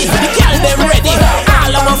them ready, kill them ready.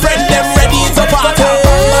 All of my friends them ready to party.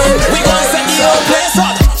 We gon' set the whole place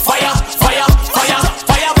up. Fire, fire, fire,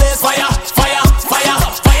 fire blaze, fire, fire, fire,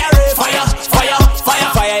 fire ray, fire, fire, fire,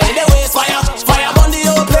 fire in the waist, fire, fire on the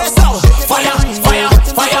whole place out. Fire, fire,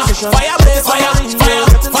 fire, fire blaze, fire,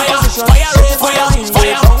 fire, fire, fire ray, fire,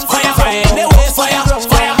 fire, fire, fire in the waist, fire,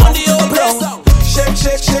 fire on the whole place out.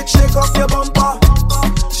 Shake off your bumper.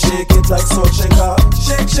 Shake it like so shaker.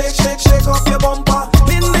 Shake off your bumper.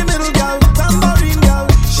 In the middle, girl, tambourine, girl.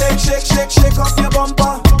 Shake off your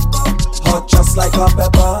bumper. Hot just like a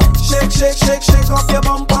pepper. Shake off your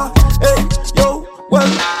bumper. Hey, yo, well,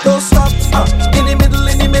 don't stop. In the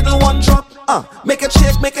middle, one drop. Make it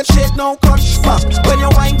shake, no crunch back. When you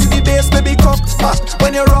whine to the bass, baby, cock back.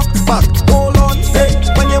 When you rock back, hold on. Hey,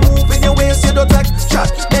 when you move in your waist, you don't take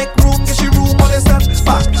shot. Make room, get you room on the step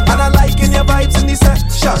back. And I like in your vibes in the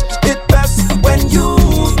section. It best when you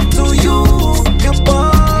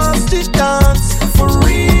bust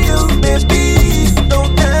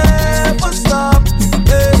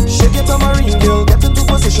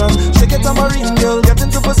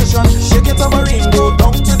motion. Shake it tambourine, go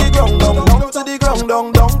down to the ground, down to the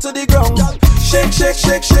ground, down to the ground. Shake, shake,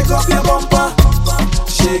 shake, shake off your bumper.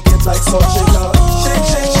 Shake it like such a girl. Shake,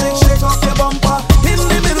 shake, shake, shake off your bumper. In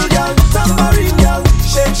the middle, girl, tambourine, girl.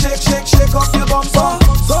 Shake, shake, shake, shake off your bumper.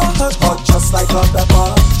 So hot, just like hot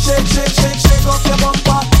pepper. Shake, shake, shake, shake off your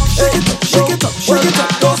bumper. Shake it up, shake it up, shake it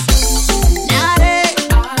up, go.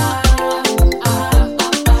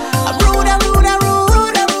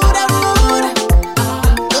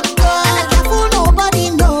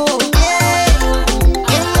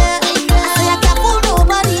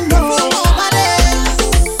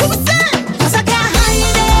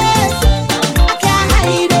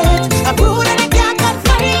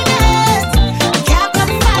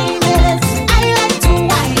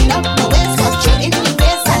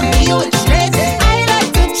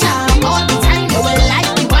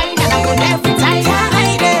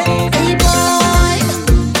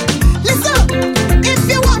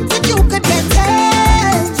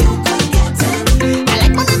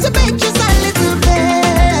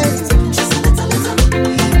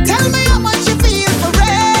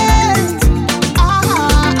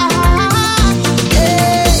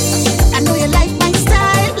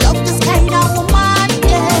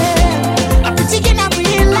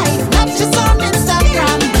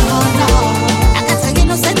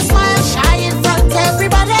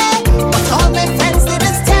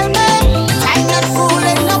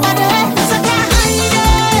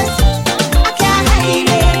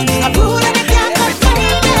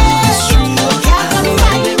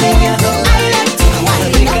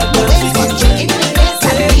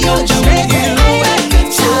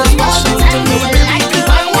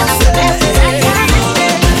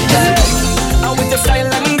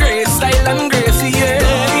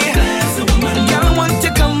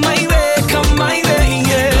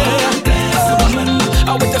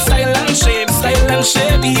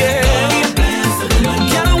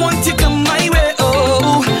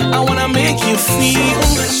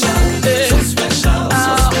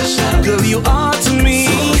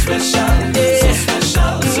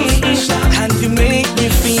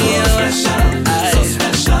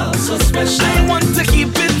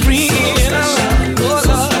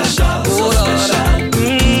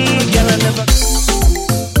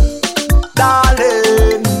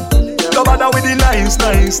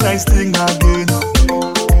 Nice thing again.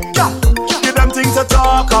 Yeah. Give them things to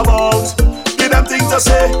talk about. Give them things to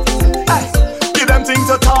say. Hey. Give them things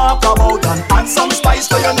to talk about and add some spice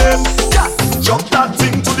to your name. Yeah. Drop that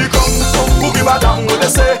thing to the ground. Boogie ba down with the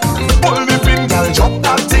say. Pull the pin, girl. Drop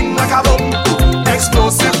that thing like a bomb.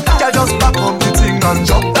 Explosive. Girl, just back up the thing and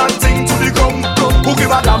drop that thing to the ground. Boogie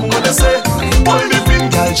ba down with the say. Pull the pin,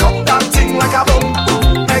 girl. Drop that thing like a bomb.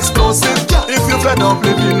 Explosive. If you fed up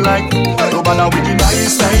living like nobody with the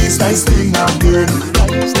nice thing again.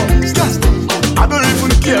 I don't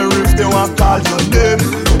even care if they want to call your name.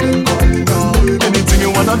 Anything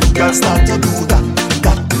you wanna do, girl, start to do that.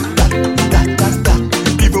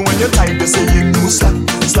 Even when you're tired, they say you do slack.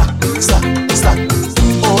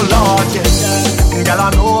 Oh Lord, yeah. Girl,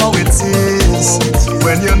 I know how it is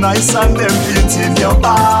when you're nice and them feet in your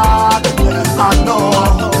bad. I know,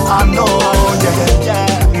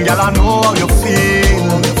 yeah. Girl, I know how you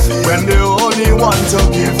feel when they only want to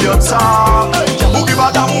give you talk. Who give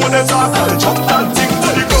a damn when they talk? Girl, drop that thing to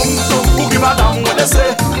the ground. Who give a damn when they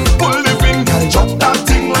say pull the pin? Girl, drop that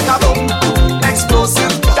thing like a bomb.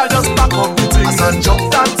 Explosive. Girl, just back up the thing and drop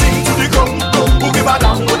that thing to the ground. Who give a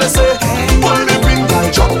damn when they say pull the pin? Girl,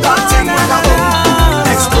 drop that thing like a bomb.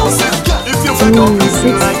 Explosive. If you fed up,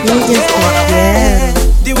 listen like that.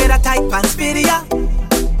 The way that type and speed ya.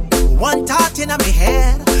 One thought in my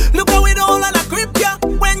head. Look how it all on a grip ya.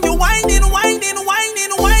 When you whining.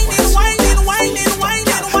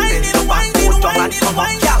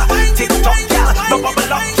 TikTok, y'all. No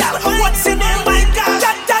bubble up, y'all. What's in there, my God?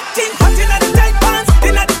 That thing hot inna the tight pants,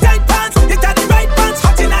 inna the tight pants. It a the right pants,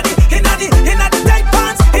 hot inna the tight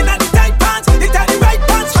pants, inna the tight pants. It a the right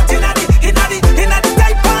pants, hot inna the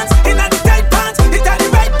tight pants, inna the tight pants. It a the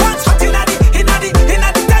right pants, hot inna the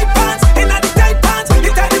tight pants, inna the tight pants.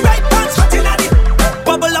 It a the right pants, hot inna the.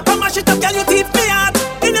 Bubble up and mash it up, girl. You teeth me out.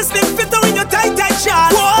 In a slim fit or in your tight shot.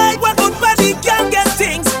 Boy, what good body can get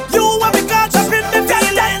things. You want me caught up in the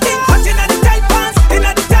feeling.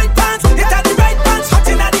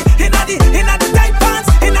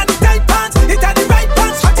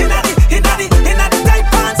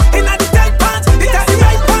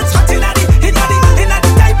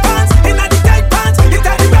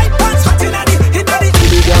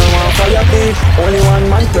 Only one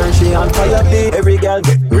man turn, she on fire. Every girl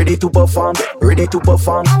get ready to perform, ready to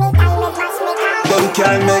perform. Them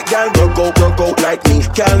can make girl go. like me.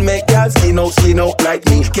 Can't make girl skin out like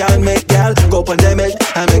me. Can't make girl go on them head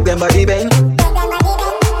and make them body bend.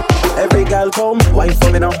 Every girl come, wine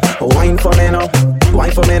for me now, wine for me now,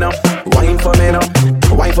 wine for me now, wine for me now,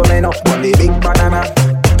 wine for me now. On the big banana,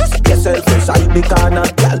 yourself inside the corner,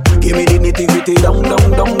 girl. Give me the nitty gritty down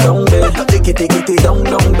there. The kitty down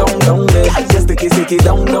there. Girl, just sticky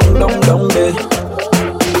down there.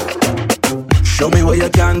 Show me what you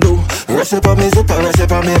can do. Recipe on me zipper,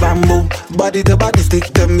 recipe on me bamboo. Body to body stick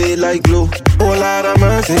to me like glue. Oh Lord of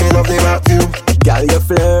mercy, love the back view. Girl, you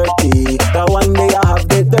flirty. That one day I have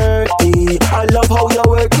the dirty. I love how you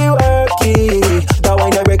worky. That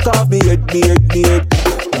one you break off me head.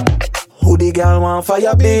 Who the girl want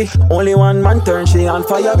fire be? Only one man turn she on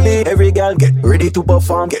fire be. Every girl get ready to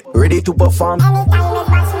perform.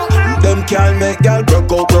 Them can't make girl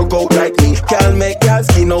broke out like me. Can't make girl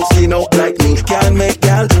skin out like me. Can't make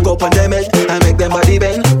girl go on them head and make them body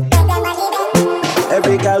bend.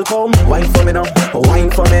 Every girl come, wine for me now, wine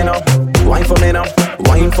for me now, wine for me now,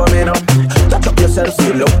 wine for me now. Touch up yourself,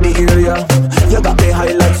 fill up the area. You got me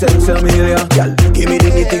high like Sensamilia. Girl, give me the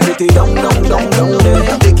nitty gritty down there.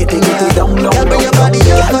 The kitty down there. Bring your body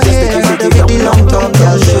over here and the bitty long tongue,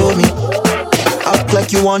 girl, show me. Act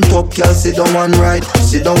like you want top, girl, sit down one right.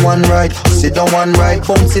 Sit down one right, sit down one right.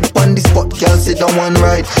 Bounce it on the spot, girl, sit down one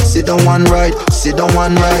right. Sit down one right, sit down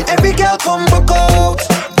one right. Every girl come back out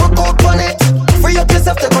on it. Free up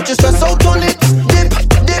yourself, take out your stress out on it. Dip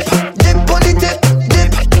on the tip.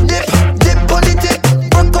 Dip on the tip.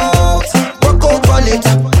 Work out on it.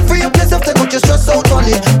 Free up yourself, take out your stress out on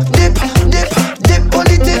it. Dip on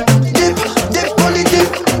the tip. Dip on the tip.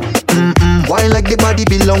 Wine like the body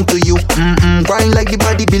belong to you. Grind like the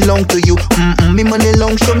body belong to you. Me money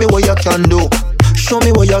long, show me what you can do. Show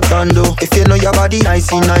me what you can do. If you know your body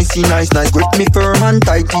nicey. Grip me firm and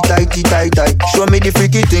tighty. Show me the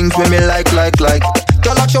freaky things when me like.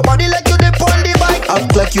 Girl, lock your body like you dip on the bike.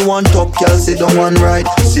 Act like you want top, girl, sit down one right.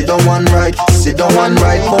 Sit down one right.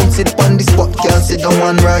 Bounce it on the spot, girl, sit down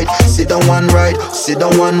one right. Sit down one right.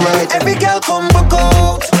 Every girl come back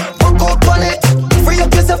out on it. Free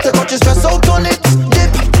up yourself, take out your stress out on it.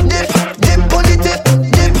 Dip on the tip.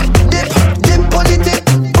 Dip on the tip.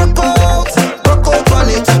 Work out on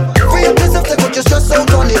it. Free up yourself, take out your stress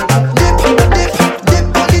out on it. Dip on the tip.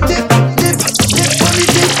 Dip on the tip.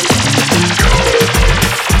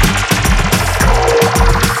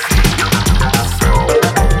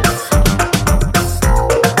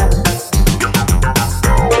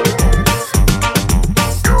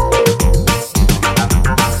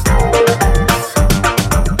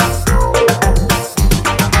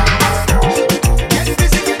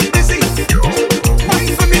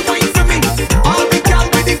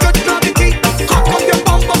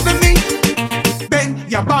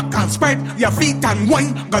 Your feet and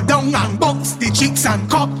wine, go down and bounce the cheeks and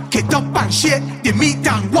cock, get up and shake the meat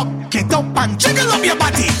and walk, get up and jiggle up your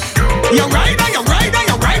body. You ride on it. You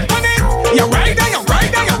ride on it.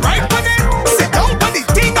 Sit down on the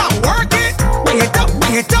thing and work it. Bring it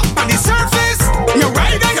up on the surface. You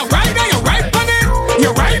ride on it. You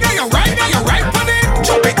ride on it.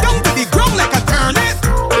 Drop it down to the ground like a turn it.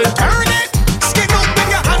 Skin up in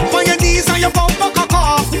your hand for your knees and your bumper cock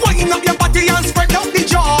off. Wind up your body and spread out the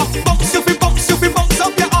jaw. Bounce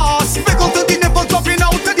up your ass. Wiggle to the nipple, dropping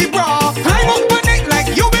out to the bra. Climb up on it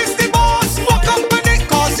like you is the boss. Walk up on it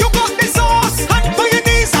cause you got the sauce. Hand for your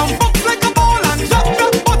knees and bounce like a ball and drop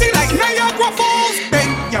that body like Niagara Falls.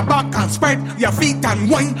 Bend your back and spread your feet and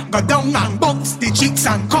wine. Go down and bounce the cheeks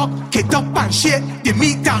and cock. Get up and shake the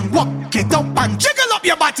meat and walk. Get up and jiggle up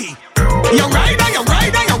your body. You ride on it.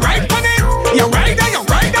 You ride on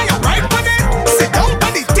it. Sit down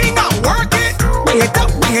on the thing and work it. Bring it up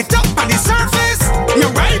on the surface. You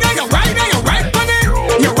ride on it. You ride on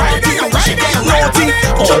it.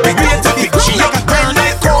 Jumping into the ground like a turn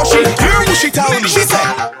it. Caution, hear what she tell me. She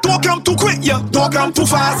said, don't come too quick, yeah. Don't come too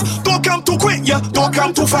fast. Don't come too quick, yeah. Don't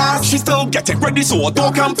come too fast. She's still getting ready, so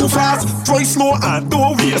don't come too fast. Try slow and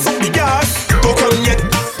don't raise up the gas. Don't come yet.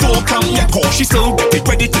 Cause she's still getting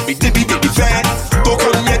ready to be fat. Don't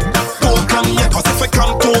come yet. Cause if I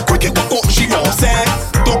come too quick, it will go, she all sad.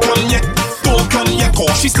 Don't come yet.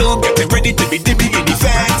 Cause she's still getting ready to be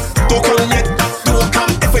fat. Don't come yet.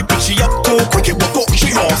 If I put she up too quick, it will go,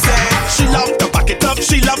 she all sad. She love to back it up,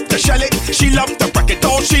 she love to shell it. She love to break it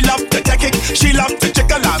all, she love to take it. She love to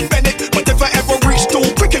jiggle and bend it. But if I ever reach too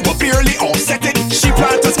quick, it will barely offset it. She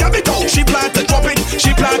plan to scam it out, she plan to drop it.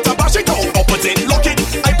 She plan to bash it out, opposite lock it.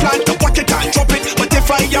 I plan to whack it and drop it. But if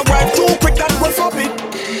I arrive too quick, that will flop it.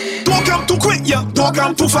 Don't come too quick, yeah. don't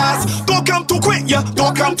come too fast. Don't come too quick, yeah,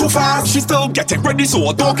 don't come too fast. She still getting ready,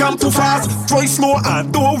 so don't come too fast. Try slow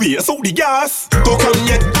and don't waste out the gas. Don't come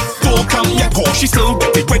yet, cause she still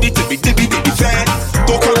getting ready to be dibby fat.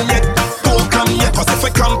 Don't come yet, cause if I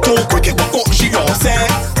come too quick, it will go, she all set.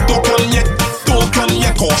 Don't come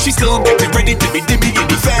yet, cause she still getting ready to be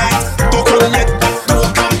dibby fat. Don't come yet,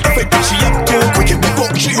 if I push she up too quick, it will go,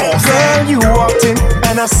 she all set. Girl, you walked in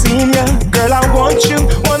and I seen ya. Girl, I want you,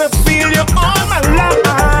 wanna feel you all my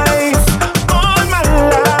life, all my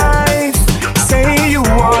life. Say you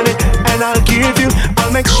want it and I'll give you.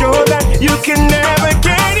 I'll make sure that you can never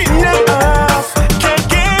get enough. Can't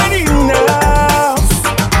get enough.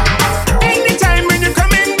 Anytime when you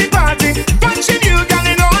come in the party, punching you, girl,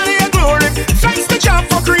 in all your glory. Thanks to Jah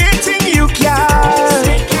for creating you, girl.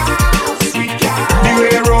 The way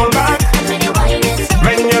you roll back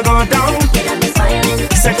when you go down,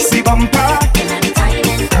 sexy bumper.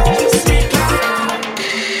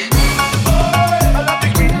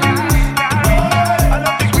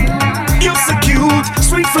 You're so cute,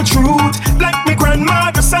 sweet for truth, like my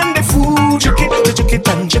grandmother Sunday food. Chuck it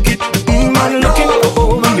and chuck it. Man looking,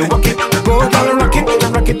 oh, when you rock it, go down, rock it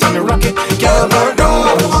and rock it and rock it. Girl, go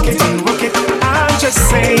down, rock it and rock it. I'm just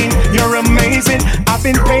saying, you're amazing. I've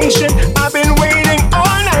been patient, I've been waiting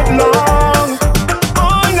all night long,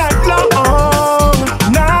 all night long.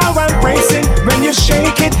 Now I'm bracing when you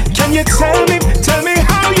shake it. Can you tell me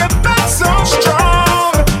how your back's so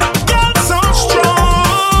strong, girl, so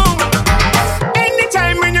strong.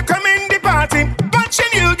 Anytime when you come in the party,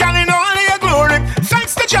 watching you, girl, in all your glory.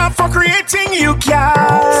 Thanks to Jah for creating you,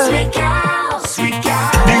 girl. Sweet girl, sweet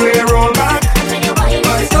girl. The way you roll back when you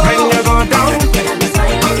go down,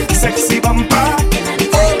 sexy bumper.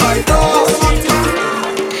 Oh my gosh.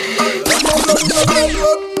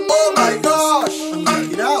 Oh my gosh.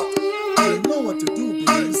 Get out. I know what to do,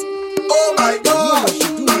 please. Oh my gosh.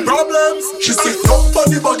 Problems. She sit up on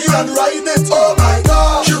the buggy and ride it. Oh my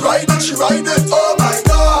gosh. She ride it. Oh my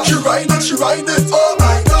gosh. She ride it. Oh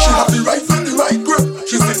my gosh. She have the right foot, the right grip.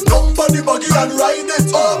 She sit up on the buggy and ride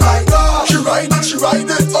it. Oh my gosh. She ride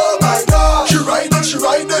it. Oh my gosh. She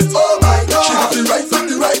ride it. Oh my gosh. She have the right foot,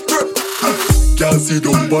 the right grip. Can't sit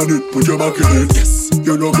down on it, put your back in it. Yes.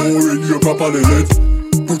 You're not boring, you're properly lit.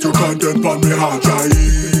 Put your content on me hard drive.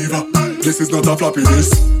 This is not a floppiness.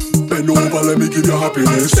 Bend over, let me give you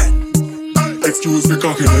happiness. Excuse me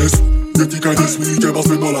cockiness. You think I just sweet, you must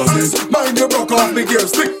be molasses. Mind you broke off me gear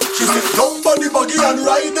stick. She sit down on the buggy and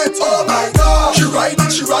ride it. Oh my god. She ride it.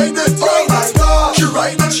 Oh my god. She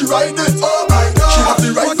ride it. Oh my god. She have the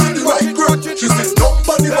right foot, the right grip. She sit down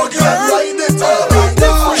on the buggy and ride it. Oh my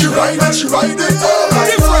god. She ride it. Oh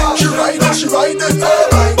my god. She ride it. Oh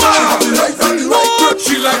my god. She have the right foot, the right grip.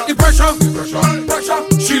 She like the pressure.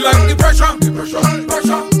 She like the pressure.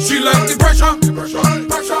 She like the pressure.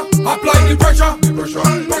 Apply the pressure.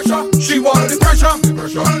 She want the pressure.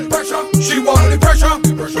 She want the pressure.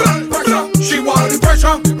 She want the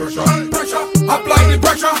pressure. Apply the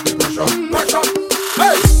pressure.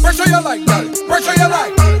 Hey, pressure you like, girl. Pressure you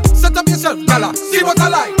like. Set up yourself, gala. See what I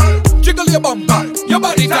like. Jiggle your bumper, your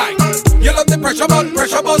body tight. You love the pressure, but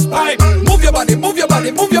pressure bust pipe. Move your body.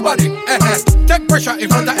 Take pressure in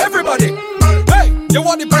front of everybody. Hey, you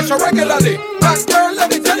want the pressure regularly. That girl, let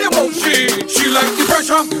me tell you about she like the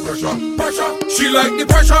pressure. She like the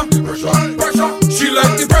pressure. She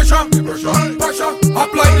like the pressure.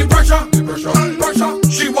 Apply the pressure.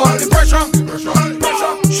 She want the pressure.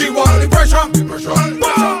 She want the pressure.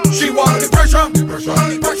 She want the pressure.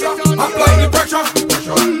 Apply the pressure.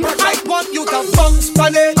 I want you to bounce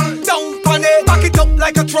on it, down on it. Back it up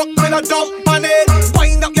like a truck with a dump on it.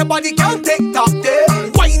 Wind up your body, girl, take top there.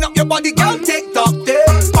 Wind up your body, girl, take top there.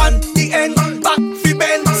 On the end, back fi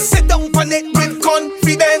bend. Sit down on it with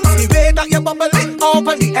confidence. The way that you bubble it up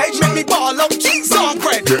on the edge, make me ball up cheese on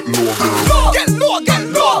bread. Get low, girl. Get low, get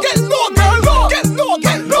low, get low, girl. Get low,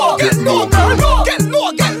 get low, get low, girl. Get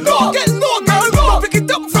low, get low, get low, girl. Pick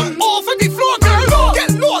it up from off of the floor, girl.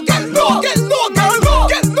 Get low, get low, get low, girl.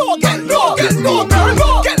 Get low, get low, get low,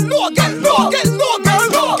 girl. Get low, get low, get low,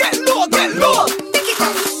 girl. Get low, get low. Pick it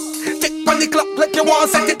up. Tick on the clock like you want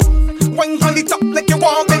set it. Wine on the top like you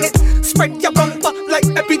want bend it. Spread your bumper like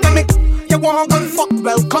epidemic. You want gun fuck,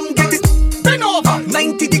 well come get it. Bend over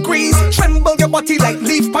 90 degrees. Tremble your body like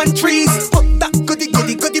leaf pan trees. Put that goody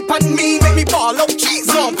pan me. Make me ball out cheese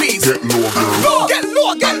on peas. Get low, girl. Get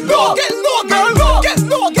low, get low, get low, girl. Get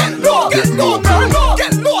low, get low, get low, girl.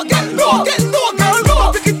 Get low, get low, get low,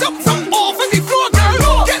 girl. Pick it up from off of the floor,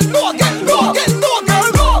 girl. Get low, get low, get low,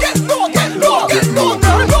 girl. Get low, get low, get low,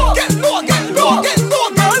 girl. Get low, get low, get low,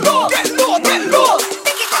 girl. Get low, get low.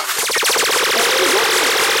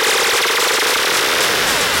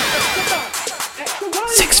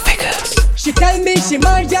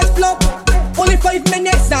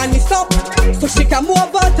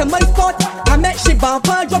 over to my spot. I met she bump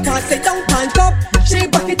and drop and sit down on top. She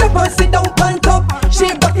back it up and sit down on top.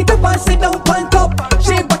 She back it up and sit down on top.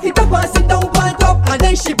 She back it up and sit down on top. And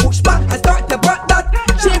then she push back and start to brat that.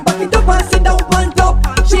 She back it up and sit down on top.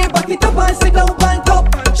 She back it up and sit down on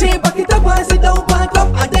top. She back it up and sit down on top.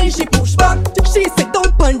 And then she push back. She sit down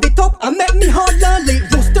on the top. I met me Holla late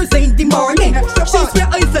roosters in the morning. She's where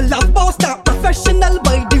I's a love boss, not professional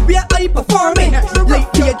by the way I performing.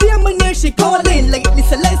 Lately a day she calling. Lately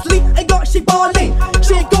so Leslie I got she balling.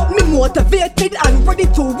 She got me motivated and ready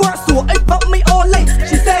to work, so I put me all in.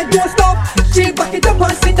 She said don't stop. She back it up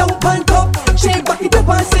and sit down on top. She back it up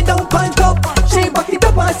and sit down on top. She back it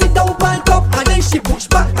up and sit down on top. And then she push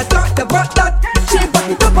back and start to rock that. She back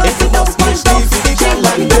it up and sit down on top. She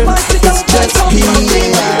back it up and sit down on top. She back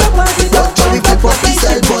it up and sit down on top. We put up the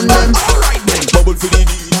cell on them. Bubble for the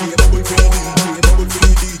DJ, bubble for the DJ, bubble for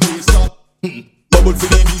the DJ, stop. Bubble for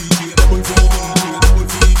the DJ, bubble for the DJ, bubble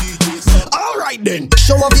for the DJ, stop. Alright then.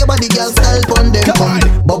 Show off your body, girl, style on them.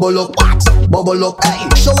 Come bubble up, what? Bubble up, hey.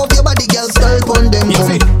 Show off your body, girl, style on them.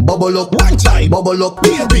 Come bubble up, one time. Bubble up,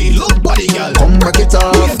 baby, look body, girl. Come break it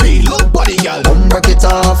off, baby, look body, girl. Come break it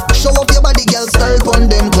off. Show off your body, girl, style on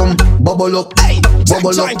them. Come bubble up, hey.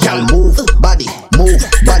 Bubble up, girl, move body,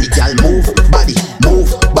 girl, move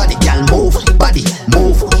body, girl, move body,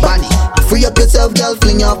 move body. Free up yourself, girl,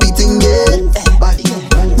 fling your feet in, yeah. Body,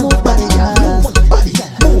 move body, girl, body,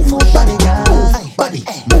 move body, girl, body,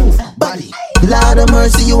 move body. Lord of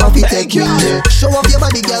mercy, you have to take me there. Show off your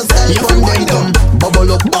body, girl, style on them. Come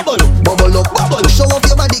bubble up, bubble up, bubble up, bubble. Show off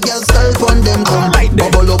your body, girl, style on them. Come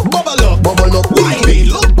bubble up, bubble up, bubble up. Baby,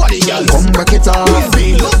 look body, girl. Come break it off.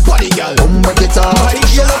 Baby, look body, girl. Come break it off.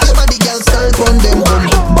 Show off your body, girl, style on them. Come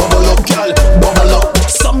bubble up, girl, bubble up.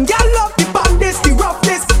 Some girl love the bandits, the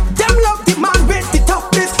roughness. Them love the man with the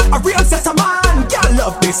toughness. A real sister man, girl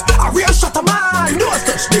love this. A real shutter man, no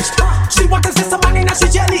touch this. She want a sister man in a she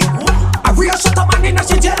jelly. A real shutter man in a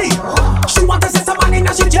she jelly. She want a sister man in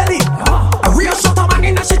a she jelly. A real shutter man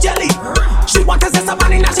in a she jelly. She want a sister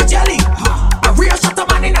man in a she jelly. A real shutter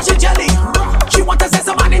man in a she jelly. She want a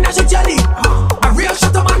sister man in a she jelly. A real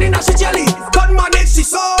shutter man in a she jelly. Gunman is she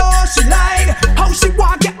so she like how she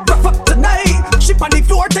want get rough up tonight. She on the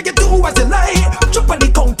floor take it do as you like. Jump on the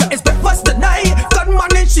counter it's breakfast tonight.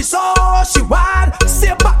 Gunman is she so she want.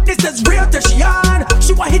 Say back this is real till she on.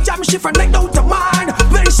 She want hijab she from night out to man.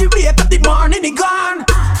 When she wake up the morning he gone.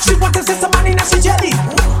 She want a sister man in a she jelly.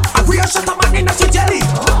 A real shutter man in a she jelly.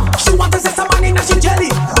 She want a sister man in a she jelly.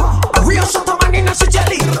 A real shutter man in a she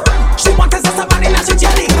jelly. She want a sister man in a she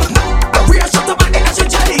jelly. A real shutter man in a she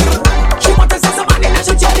jelly. She want a sister man in a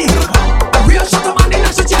she jelly. A real shutter man in a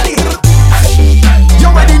she jelly. You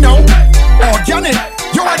already know, organic.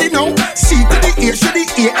 You already know. C to the A, to the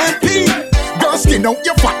A-M-P. Girl skin out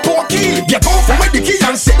your fat porky. You go for make the key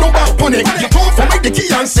and sit no back on it. You go for make the key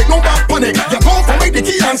and sit no back on it. You go for make the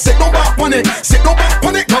key and sit no back on it. Sit no back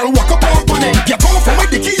on it, girl walk up on it. You go for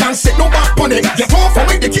make the key and sit no back on it. You go for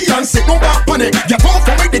make the key and sit no back on it. You go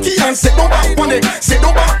for make the key and sit no back on it. Sit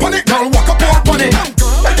no back on it, girl walk up on it.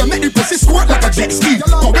 I can make the pussy squirt like a jet ski.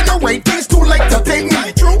 Going away, things too late to take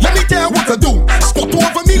me. Let me tell you what to do. Squat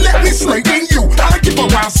over me, let me slide in you. I give a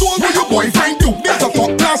wild soul what your boyfriend do. There's a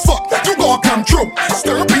fuck class fuck, you gon' come true.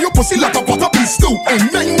 Stir up in your pussy like a pot of beef stew.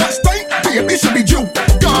 Ain't nothing much time, baby should be due.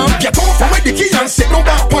 Gone, get off and make the key and sit no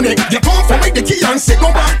back on it. Get off and make the key and sit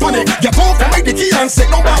no back on it. Get off and make the key and sit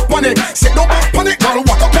no back on it. Sit no back on it, girl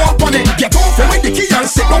walk up on it. Get off and make the key and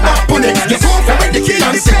sit no back on it. Get off and make the key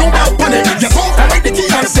and sit no back on it. Get off and make the key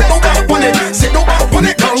and sit no back on it. Sit no back on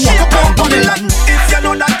it, girl walk up on it. If you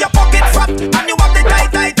know that your pocket fat and you have the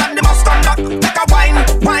tight and they must come back, take a wine.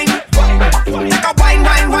 Take a wine.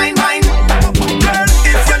 Girl,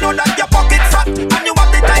 if you know that your pocket fat and you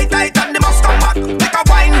have the tight and they must come back, take a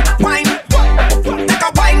wine. Take a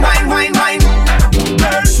wine.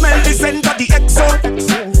 Girl, smell the scent of the exo.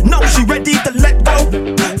 Now she ready to let go.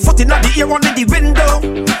 Foot in the ear under the window.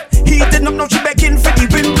 Heating up now she begging for the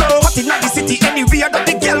window. Hot in the city anywhere that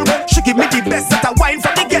the girl go. She give me the best that I wine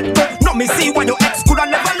from the get go. Now me see when your ex coulda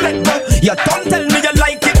never let go. You don't tell me you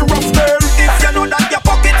like it rough, girl. If you know that your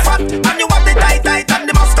pocket fat and you have the tight and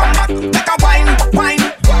they must come back, take a wine.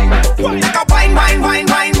 Take a wine.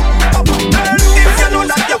 Girl, if you know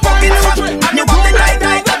that your pocket fat and you have the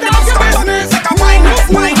tight and they must come back, take a wine.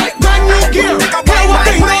 Brand new gear. Take a wine.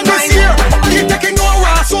 Are you taking no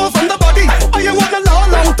ass off from the body? Are you want a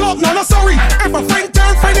long talk? No, sorry. If a friend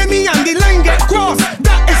turn friend of me and the line get crossed,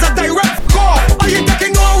 that is a direct call. Are you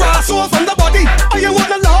taking no ass off from the body?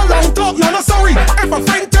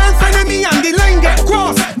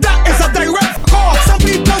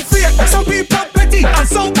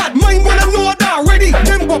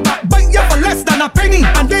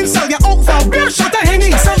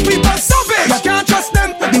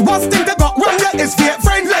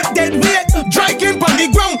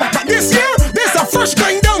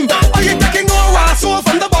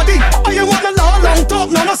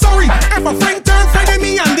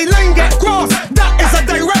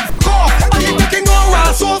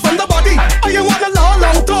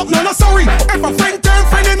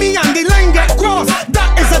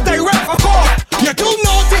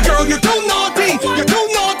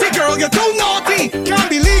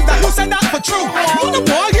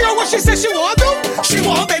 she said she want do? She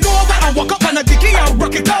want bend over and walk up on a dicky and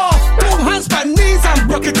rock it off. 2 hands by knees and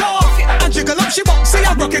rock it off. And jiggle up she boxy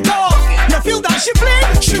and rock it off. You feel that she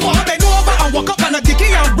fling? She want bend over and walk up on a dicky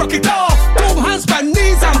and rock it off. 2 hands by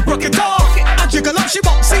knees and rock it off. And jiggle up she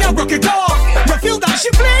boxy and rock it off. You feel that she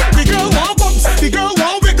fling? The girl want bumps, the girl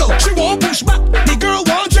want wiggle. She want push back, the girl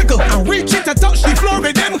want jiggle. And reach it to touch the floor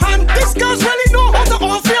with them hand. This girl's really know how to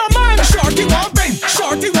off your man. Shorty want bend,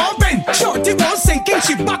 shorty want bend, shorty want sinking,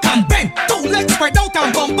 she back and bend. 2 legs spread out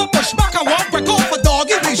and bumper push back and walk break off a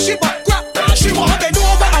doggy when she back grab. She want bend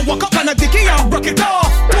over and walk up on a dicky and rock it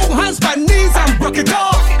off. 2 hands by knees and rock it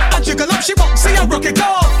off. And jiggle up she boxy and rock it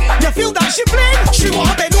off. You feel that she fling? She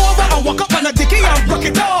want bend over and walk up on a dicky and rock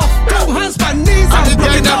it off. 2 hands by knees and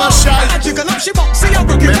rock it off. And jiggle up she boxy and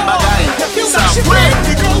rock it off. You feel that she fling?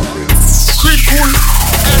 The girl Creep cool,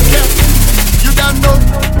 head kept. You don't know,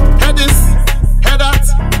 head is, head at.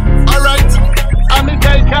 Alright, I'm a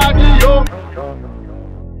guy cardio.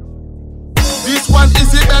 This one is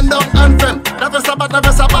the bend up anthem. Never sabat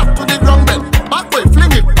to the ground then. Back way,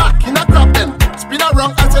 fling it back in a crap then. Spin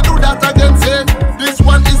around and say do that again, say. This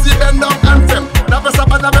one is the bend up anthem. Never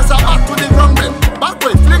sabat to the ground then. Back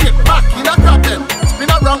way, fling it back in a crap then. Spin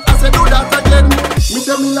around and say do that again. Me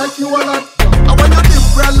tell me like you a lot. And when you dip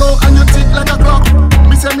real low and you tick like a clock.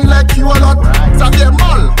 Me say me like you a lot. Xavier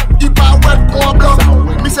Mall, if I wet or block.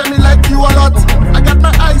 Me say me like you a lot. I got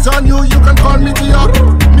my eyes on you, you can call me T.O.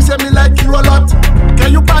 Me say me like you a lot.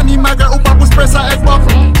 Can you pani my girl up and press her egg pop?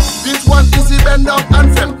 This one is the bend up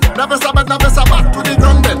anthem. Never sabat to the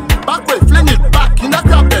ground then. Back way, fling it back in a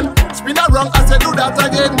crap then. Spin around and say do that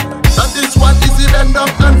again. And this one is the bend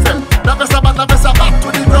up anthem. Never sabat to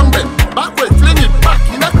the ground then. Back way, fling it back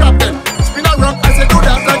in a crap then. Spin around and say do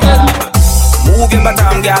that again. Move your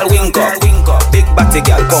bottom, girl, wink up. Big body,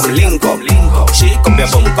 girl, come link up. Shake up your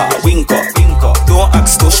bumper, wink up. Don't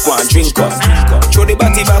ask to go and drink up. Throw the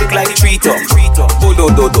body back like tree top.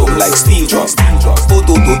 Do like steel drum.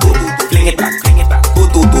 Fling it back. Fling it back. Do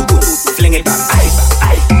girl, fling it back.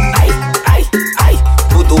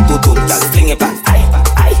 Fling it back.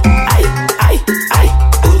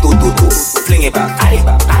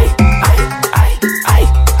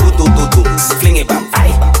 Fling it back.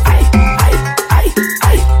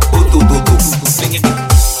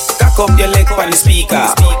 Cock up your leg on the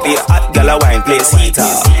speaker. Be a hot gal a wine, play heater.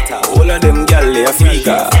 All of them gal they a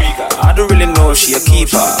freaker. I don't really know if she a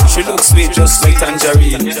keeper. She looks sweet just like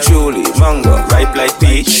tangerine. Julie, mango, ripe like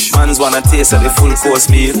peach. Mans wanna taste of the full course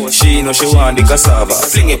meal. She know she want the cassava.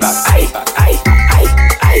 Fling it back.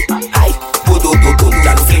 Do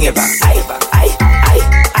gal, fling it back.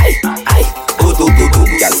 Do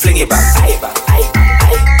gal, fling it back.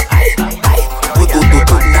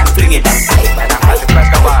 Fling it back.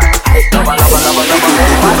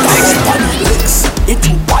 It's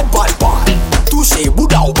too bad. Touche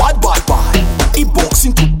Buddha bad. It box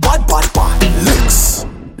into bad. Licks.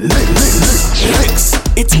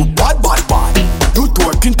 It's too bad. You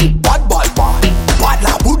twerk into bad. Bad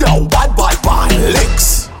la Buddha bad.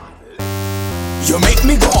 Licks. You make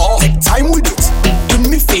me go take time with it. In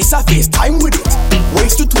me face I face time with it.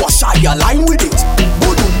 Waist to wash I align with it.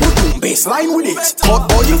 Boom, baseline with it.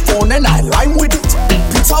 Cut all your phone and I line with it.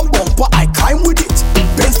 Pizza bumper I climb with it.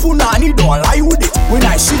 Benz Punani don't lie with it. When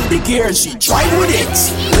I shift the gear and she try with it.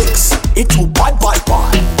 Licks, it too bad.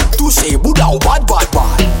 Touche Buddha bad.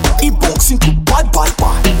 It box into bad.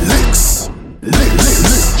 Licks,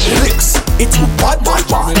 it too bad.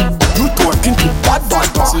 You twerk into bad.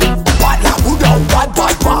 Bad la Buddha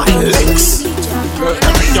bad. Licks.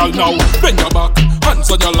 Every girl now, bend your back,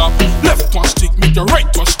 hands on your lap. Left one stick, make your right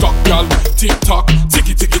one stop, girl. Tick tock,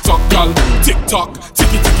 ticky tock, girl. Tick tock,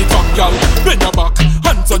 ticky tock, girl. Bend your back,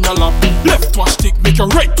 hands on your lap. Left one stick, make your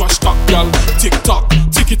right one stop, girl. Tick tock,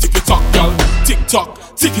 ticky tock, girl. Tick tock,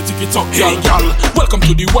 ticky tock, girl. Hey, girl, welcome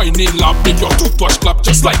to the whining lab. Make your toothbrush clap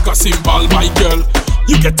just like a cymbal, my girl.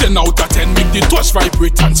 You get 10 out of 10, make the touch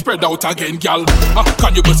vibrate and spread out again, girl.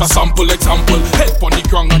 Can you give us a sample example? Head on the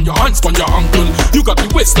ground and your hands on your ankle. You got the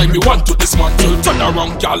waistline me want to dismantle. Turn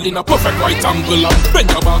around, girl, in a perfect right angle. And bend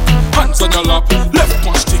your back, hands on your lap. Left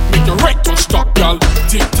one stick, make your right one stop, girl.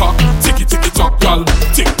 Tick tock, ticky tock, girl.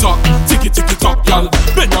 Tick tock, ticky tock, girl.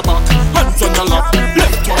 Bend your back, hands on your lap.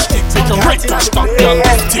 Left one stick, make your right one stop, girl.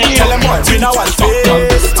 Tick tock, ticky tock, girl.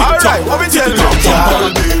 Tick tock, ticky tock, girl.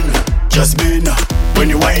 Just been. When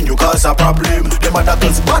you whine, you cause a problem. Them other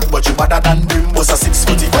girls bad, but you better than them. Was a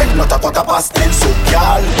 6:45, not a 10:15. So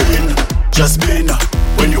girl, just been.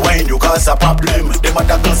 When you whine, you cause a problem. Them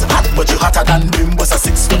other girls hot, but you hotter than them. Was a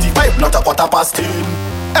 6:45, not a 10:15.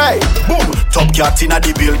 Hey, boom, Top cat inna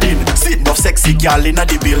the building. See enough sexy gal inna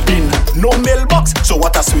the building. No mailbox, so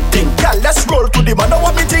what a sweet thing. Gal, let's roll to the man. Now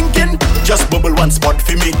what me thinking? Just bubble one spot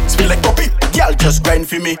for me. Spill like Choppi. Gal, just grind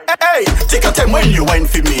for me. Hey, take a time when you wine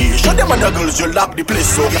for me. Show them other girls you lock the place.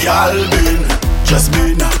 So gal, been, just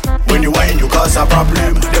been. When you wine, you cause a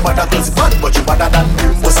problem. Them other girls bad, but you better than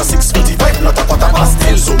them. Was a 6:45, not a quarter past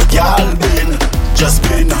 10. So gal, been, just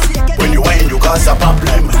been. When you wine, you cause a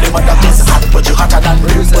problem. Them other girls hot, but you hotter than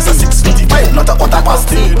them. Was a 6:45, not a quarter past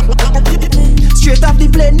 10. Straight off the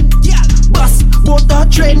plane, yeah. Bus, boat or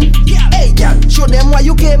train, yeah. Hey, girl, show them why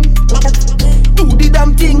you came. Do the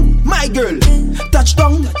damn thing, my girl.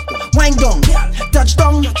 Touchdown, wind down.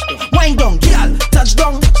 Touchdown, wind down. Girl,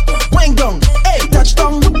 touchdown, wind down. Hey,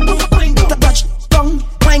 touchdown, wind down. Touchdown,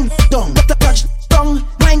 wind down. Touchdown,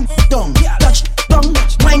 wind down. Touchdown,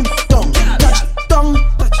 wind down. Touchdown,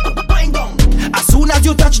 wind down. As soon as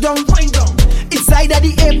you touch down, wind down. Inside of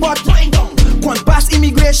the airport, wind down. Go and pass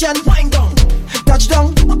immigration, wind down.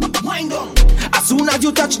 Touchdown, wind down. As soon as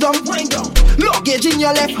you touch down, wind down. Luggage in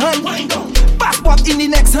your left hand, wind down. Passport in the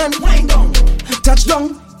next hand, wind down.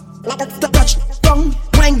 Touchdown, touchdown,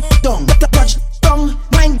 wind down. Touchdown,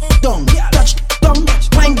 wind down. Touchdown,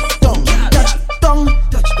 wind down.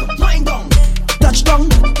 Touchdown, wind down. Touchdown,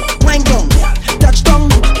 wind down. Touchdown,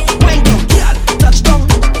 wind down. Touchdown,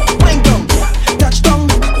 wind down. Touchdown.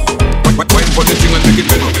 Wine for the thing and make it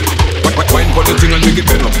bend up. Wine for the thing and make it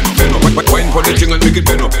bend up. Wine for the thing and make it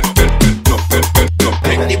bend up.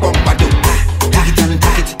 Make the bumper do. Take it and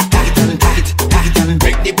take it. Take it and take it. Take it and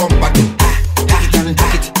make the bumper do. Take it and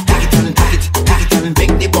take it. Take it and take it. Take it and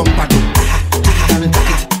make the bumper do. Take it and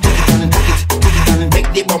take it. Take it and take it. Take it and make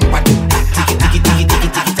the bumper do. Take it, take it, take it, take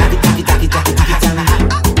it, take it, take it, take it, take it, take it, take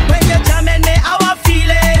it. When you're jamming me, our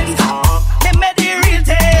feelings, they made the real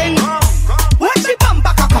thing. Watch the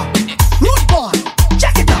bumper cock up. Rude boy,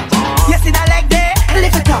 check it out. You see that leg there?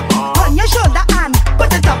 Lift it up. On your shoulder and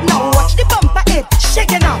put it up. Now watch the bumper it.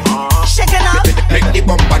 Shaking up, shaking up. Make the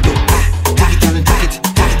bumper do. Take it and take it.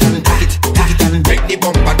 Take it and take it. Take it and make the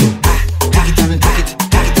bumper do. Take it and take it.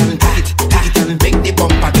 Take it and take it. Take it and make the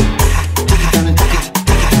bumper do. Take it and take it.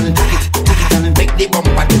 Take it and take it. Take it and make the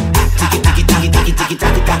bumper do. Take it, take it, take it, take it, take it,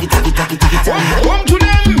 take it, take it, take it, take it, take it. Come to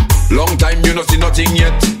them. Long time you no see nothing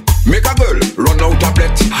yet. Make a girl run out a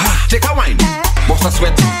breath. Take a wine, bust a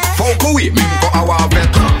sweat. Folk away, make for our vet.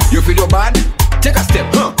 You feel your bad? Take a step,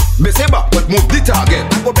 Bese back, but move the target.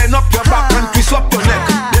 I go bend up your back and twist up your neck.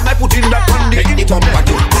 Then I put in that on the make the bumper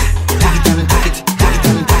do. Take it and take it. Take it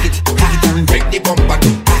and take it. Take it and make the bumper do.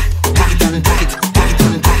 Take it and take it. Take it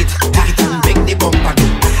and take it. Take it and make the bumper do.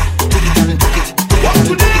 Take it and take it. What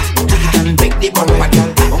to do? Take it and make the bumper do.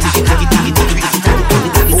 Take it, take it, take it, take it, take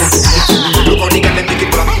it, take it. Look on the girl and make it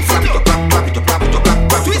clap, clap it up, clap it up, clap it up, clap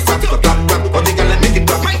it up, clap it up, clap it up. On the girl and make it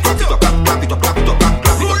clap, clap it up, clap it up, clap it up, clap it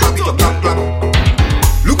up, clap it up, clap it up.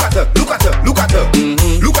 Look at her, look at her, look at her,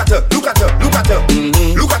 look at her, look at her, look at her,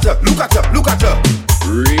 look at her, look at her, look at her.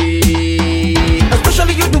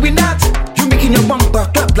 Especially you doing that, you making your bumper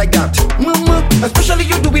clap like that. Especially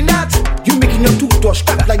you doing that, you making your toothbrush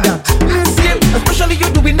clap like that. Especially you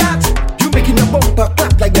doing that, you making your bumper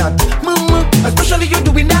clap like that. Especially you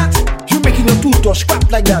doing that, you making your toothbrush clap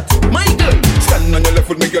like that. My girl, stand on your left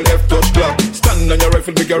foot, make your left touch clap. Stand on your right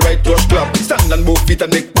foot, make your right touch clap. Stand on both feet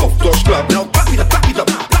and make both touch clap. Now clap it up, clap it up,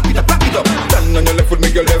 clap it up, clap it up. Stand on your left foot,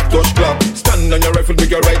 make your left touch clap. Stand on your right foot, make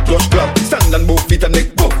your right touch clap. Stand on both feet and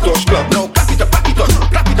make both touch clap. Now clap it up, clap it up,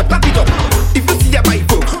 clap it up, clap it up. If you see a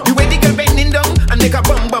bicycle, the way the girl bending down and make a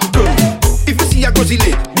bum bum curl. If you see a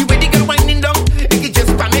Godzilla, the way the girl winding down, it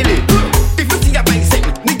just family. If you see a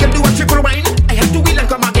bicycle, the girl do a triple wine, I have to wheel and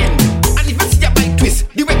come again. And if you see a bike twist,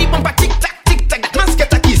 the way the bumper tick tack, that man's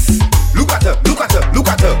get a kiss. Look at her, look at her, look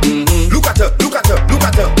at her, look at her, look at her, look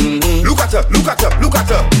at her, look at her, look at her, look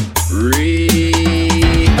at her.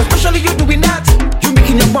 Especially you doing that, you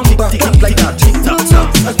making your bumper clap like that.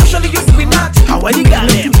 Especially you doing that, how are you got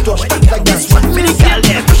them? Like this one, mini gal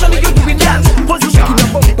them. Especially you doing that, you making your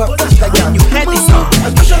bumper clap like that. You head this up.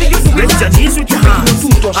 Especially you doing that, your knees with your hands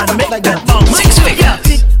and make that bump. 6 figures.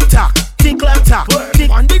 Tick tock, tick clap tock, tick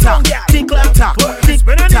tock, tick clap tock, tick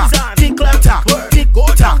tock, tick clap tock, tick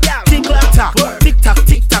tock, tick clap tock, tick tock,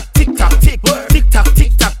 tick tock, tick tock, tick tock, tick tock,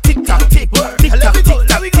 tick tock, tick tock, tick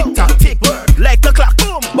tock, tick tock, tick like a clock.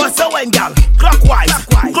 Bust a wine, gal, clockwise,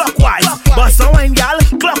 clockwise. Bust a wine, gal,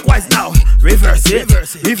 clockwise now. Reverse it,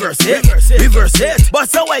 reverse it, reverse it.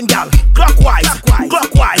 Bust a wine, gal, clockwise,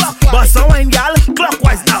 clockwise. Bust a wine, gal,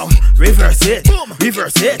 clockwise now. Reverse it,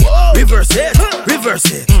 reverse it, reverse it, reverse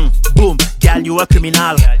it. Boom, gal, you a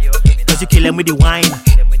criminal, cause you kill him with the wine.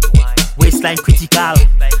 Waistline critical,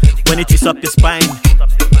 when it twist up your spine.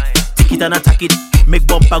 Tick it and attack it. Make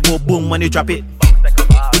bumper go boom when you drop it.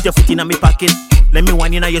 Put your foot in me pocket. Let me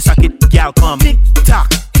one in your socket. Gyal, come. Tick tock,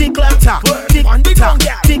 tick clap tock, tick tock,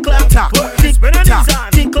 tick clap tock, tick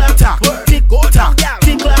tock, tick clap tock, tick tock,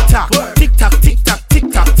 tick clap tock, tick tock, tick tock,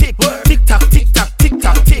 tick tock, tick tick tock, tick tock, tick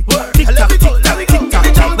tock, tick tick tock, tick tock,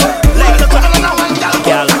 tick tock. Like the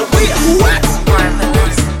gyal.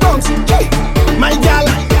 My gyal,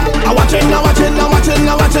 I watching you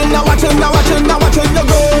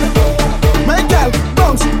good. My gyal,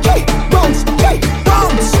 bounce, bounce,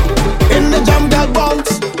 bounce. In the jam, gyal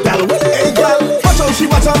bounce. Gyal, hey gyal, watch how she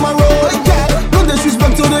watch on my road. Hey gyal, no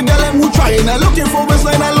disrespect to the gyal who trying and looking for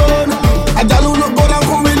waistline alone. A gyal who look good and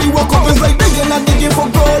can really walk up is like digging and digging for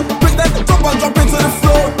gold. Break that top and drop it to the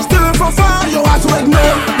floor. Steering from far, you have to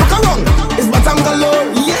ignore. Look around, it's Batam galore.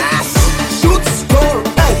 Yes, shoot, score.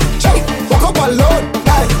 Hey, check, walk up alone.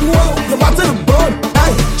 Hey, whoa, you're about to the bone.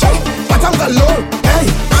 Hey, check, Batam galore. Hey,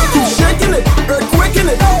 keep shaking it, earthquaking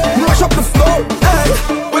it, mash up the floor. Hey,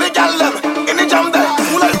 with a gyal in the jam there,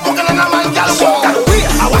 who like walking on a man gyal.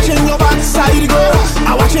 I watching your backside go,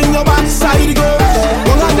 I watching your backside go.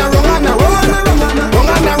 Rona.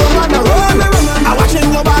 I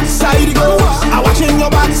watching your backside go, I watching your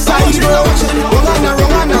backside go.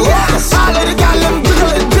 Rona. Yes, all of the gyal them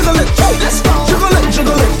jiggle it, jiggle it, jiggle it, jiggle it,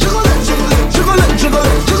 jiggle it, jiggle it, jiggle it, jiggle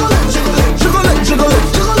it, jiggle it, jiggle it, jiggle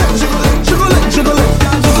it, jiggle it, jiggle it,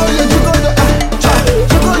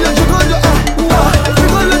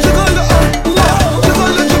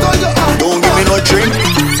 Don't give me no drink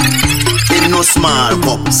in no small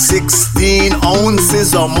cup. 16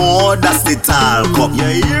 ounces or more, that's the tall cup.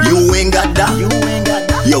 You ain't got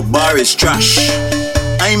that, your bar is trash.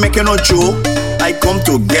 I ain't making no joke, I come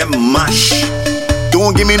to get mash.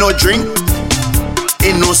 Don't give me no drink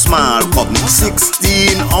in no small cup.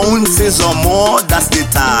 16 ounces or more, that's the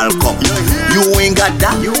tall cup. You ain't got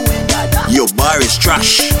that, your bar is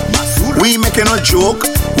trash. We ain't making no joke,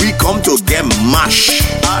 we come to get mash.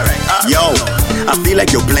 Yo, I feel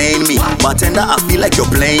like you're playing me. Bartender, I feel like you're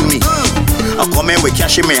playing me. I come in with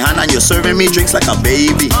cash in my hand and you're serving me drinks like a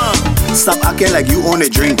baby. Stop acting like you own a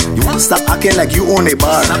drink. Stop acting like you own a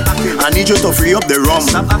bar. I need you to free up the rum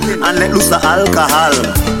and let loose the alcohol.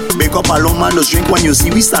 Make up alone man, just drink when you see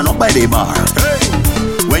we stand up by the bar.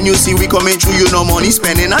 When you see we coming through, you no money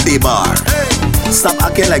spending at the bar. Stop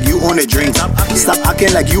acting like you own a drink. Stop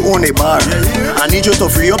acting like you own a bar. I need you to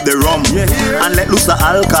free up the rum and let loose the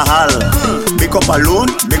alcohol. Make up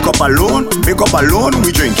alone, make up alone, make up alone,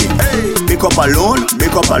 we drinking. Make up alone,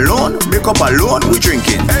 make up alone, make up alone, we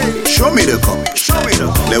drinking. Show me the cup, show me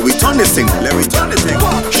the cup. Let we turn this thing, let we turn this thing.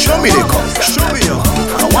 Show me the cup, show me the cup.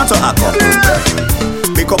 I want to act up.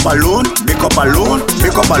 Make up alone, make up alone,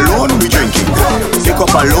 make up alone, we drinking. Make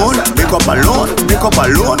up alone, make up alone, make up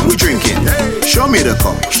alone, we drinking. Show me the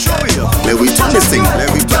cup, show me the cup. Let we turn this thing,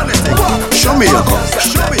 let we turn this thing. Show me the cup,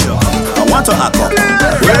 show me the cup. I want to act up.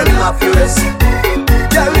 Yeah, we not furious.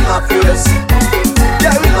 Yeah, we not furious.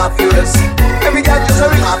 Yeah, we not furious. Every girl just a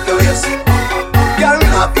ring off the waist. Yeah, we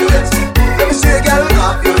not furious. Let me see a girl, we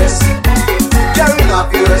not furious. Yeah, we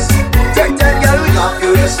not furious. Take 10, girl, we not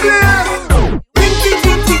furious. Yeah.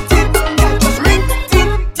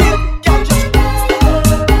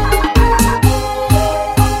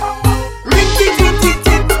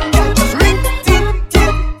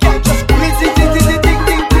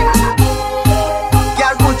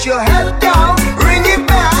 Your head down, bring it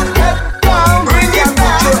back, head down, bring it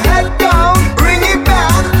back. Put your head down, bring it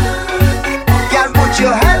back. Girl, put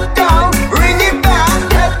your head down, bring it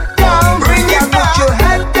back, head down, bring it back. Put your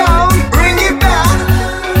head down, bring it back.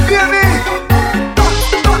 Give me, push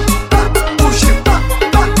it, push it,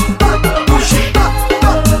 push it,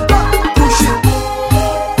 push it.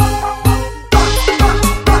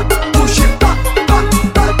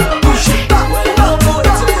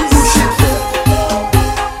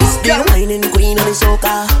 Whining queen of the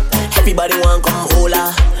soca, everybody want come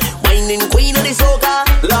Holla. Whining queen of the soca,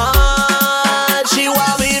 Lord, she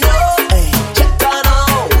want me know. Hey, check her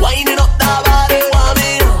now, whining up that body, want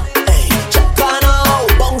me know. Hey, check her now,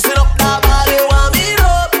 bouncing up that body, want me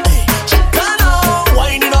know. Hey, check her now,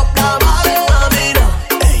 whining up that body, want me know.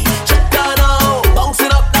 Hey, check her now,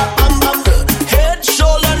 bouncing up that bam bam. Head,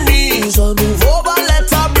 shoulder, knees, move over, let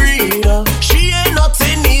her breathe. She ain't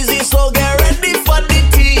nothing easy, so get ready for the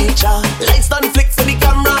teacher. Lights done flick for the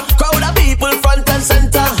camera, crowd of people front and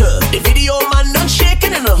center. The video man done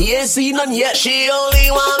shaking enough, he ain't seen none yet. She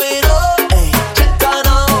only want me know. Hey, check her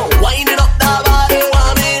now, winding up that body,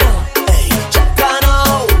 want me know. Hey, check her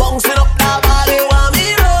now, bouncing up that body, want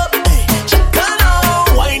me know. Hey, check her now,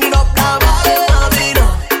 winding up that body, want me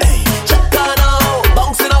know. Hey, check her now,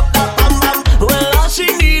 bouncing up that bam bam. Well, all she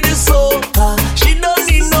need is soul.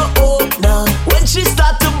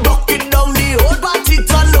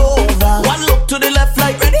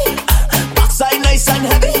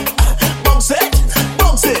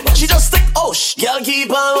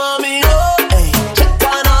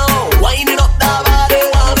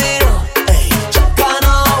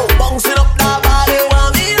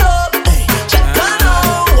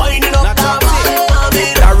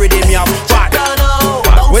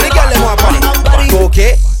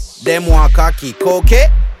 Them want cocky, cocky.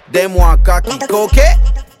 Them want cocky, cocky.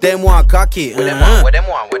 Them want cocky. What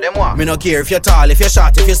them want? Me no care if you're tall, if you're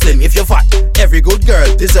short, if you're slim, if you're fat. Every good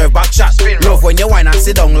girl deserve back shot. Love when you whine and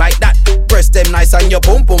sit down like that. Breast them nice and your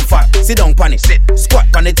pum fat. Sit down pan it, squat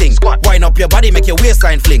pan the thing. Wind up your body, make your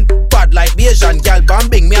waistline fling. Bad like Bayesian, gyal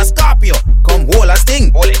bambing. Me a Scorpio, come hold a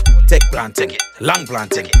sting. Hold it. Take planting, long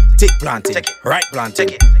planting, tick planting, right planting,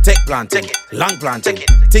 take planting, long planting,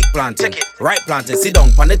 tick planting, right planting. Sit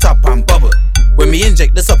down pan the top and bubble. When me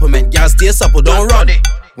inject the supplement, y'all stay supple, don't run.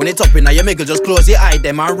 When it up in your middle, just close your eye,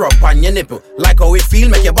 them and rub on your nipple. Like how it feel,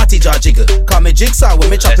 make your body jaw jiggle. Call me jigsaw when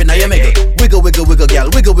me chop in your middle. Wiggle, wiggle, wiggle, girl,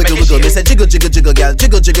 wiggle, wiggle, wiggle. Me say jiggle, jiggle, jiggle, girl,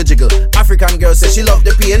 jiggle, jiggle, jiggle. African girl say she love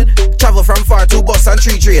the pain. Travel from far to bus and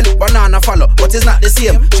tree train. Banana follow, but it's not the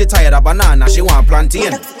same. She tired of banana, she want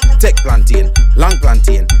plantain. Take plantain, long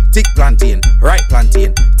plantain, tick plantain, right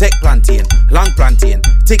plantain, take plantain, long plantain,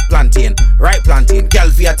 tick plantain, right plantain. Girl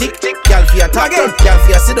for your tick, girl for your tag, girl for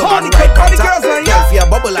your sit down and right contact, girl for your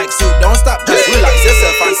bubble like soup. Don't stop, just relax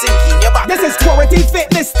yourself and sink in your back. This is quality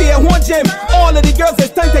fitness, stay home gym. All of the girls,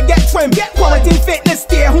 it's time to get trim. Get quality fitness,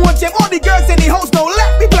 stay home gym. All the girls in the house now,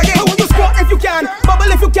 let me plug it. You squat if you can,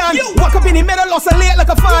 bubble if you can. Walk up in the middle, oscillate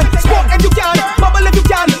like a fan. Squat if you can, bubble if you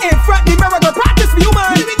can. In front the mirror, go practice for you,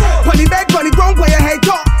 man. Funny bed, funny ground, put your head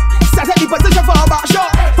top. Set at the position for a back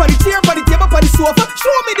shot. For the chair, for the table, for the sofa.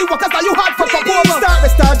 Show me the workers that you had for performance. Start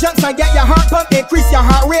with star jumps and get your heart pump. Increase your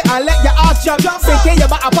heart rate and let your ass jump. Sink in your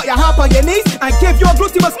back and put your hand on your knees. And give your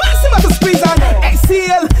gluteus maximus a squeeze and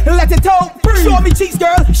exhale, let it out. Show me cheeks,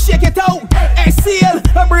 girl, shake it out. Exhale,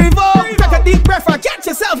 breathe out. Take a deep breath and catch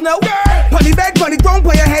yourself now. On the bed, on the ground,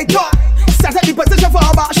 put your head top. Set at the position for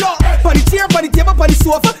a back shot. For the chair, for the table, for the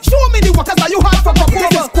sofa. Show me the workers that you had for performance.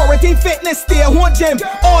 This is quarantine fitness, stay home gym.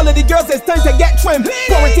 All of the girls, it's time to get trim.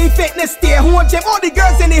 Quarantine fitness, stay home gym. All the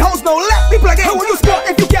girls in the house now, let me plug it. When you squat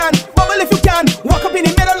if you can, bubble if you can. Walk up in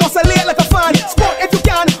the middle, oscillate like a fan. Squat if you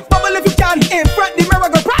can, bubble if you can. In front the mirror,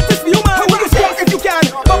 go practice for you, man. When you squat if you can,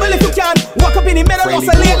 bubble if you can. Walk up in the middle,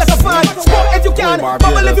 oscillate like a fan. Squat if you can,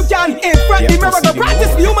 bubble if you can. In front the mirror, go practice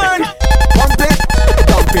for you, man. Pump it,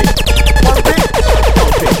 dump it, pump it,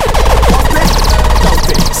 dump it, pump it, dump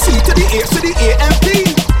it. C to the A to the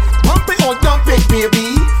AMP. Pump it or dump it,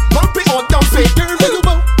 baby. Pump it or dump it, girl. Where you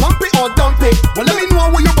bout? Pump it or dump it. Well, let me know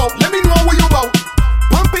where you bout. Let me know where you bout.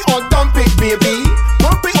 Pump it or dump it, baby.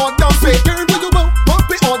 Pump it or dump it, girl. Where you bout? Pump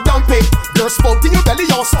it or dump it. Girl, spout in your belly,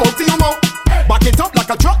 or spout in your mouth. Back it up like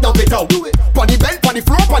a drop, dump it out. Pon the bed, pon the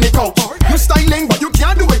floor, pon the couch. You styling, but you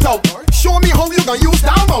can't do it out. Show me how you gonna use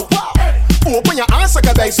that mouth. Open your eyes like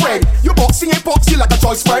a dice spread. You boxing and boxing like a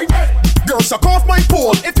choice spread. Girl, suck off my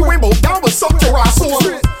pole. If you ain't both down, we'll suck your asshole.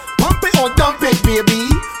 Pump it or dump it, baby.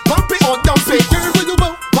 Pump it or dump it. Girl, where you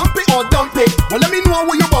bout? Pump it or dump it. Well, let me know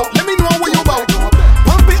where you bout. Let me know where you bout.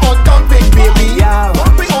 Pump it or dump it, baby.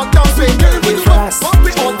 Pump it or dump it. Girl, where you bout? Pump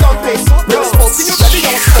it or dump it. Girl, spoken your belly,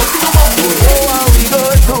 you're spoken your mouth. Oh, how we go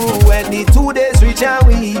through when the 2 days reach and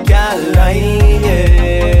we can line,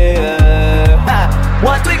 yeah.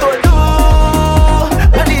 What we go do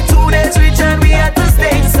when the 2 days reach and we have to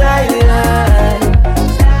stay silent?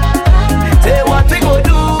 Say what we go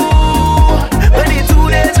do when the 2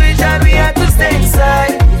 days reach and we have to stay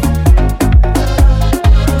inside.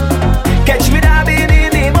 Catch me dabbing in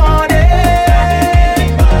the morning,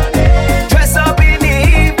 dress up in the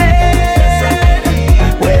evening,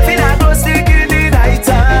 waving a glow stick in the night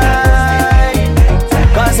time.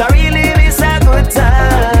 Cause I really miss a good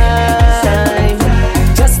time.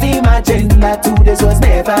 Just imagine that 2 days was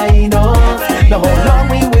never enough. Now how long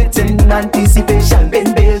we waiting, anticipation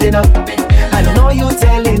been building up. I know you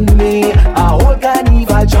telling me a whole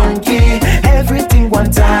carnival junkie. Everything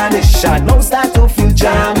one time is shot, no start to feel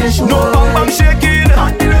jammy. No bum bum shaking,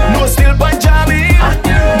 no still punjabi,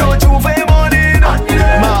 no Juve morning,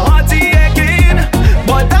 my heart aching.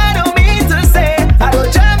 But I don't mean to say I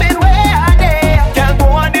don't jam in where I day. Can't go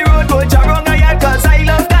on the road, go jam wrong yet, cause I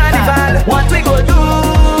love carnival. What we go do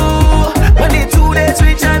when the 2 days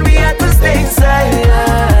reach and we have to stay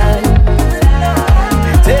silent?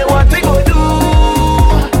 Say what we go do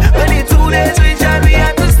when the 2 days reach and we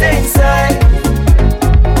have to stay inside.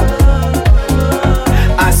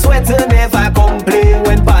 I swear to never complain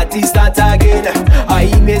when parties start again. I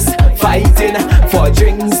miss fighting for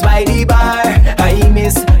drinks by the bar. I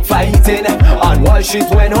miss fighting on Wall Street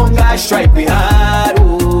when hunger strike we hard.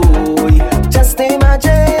 Oh, just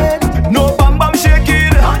imagine. No bam bam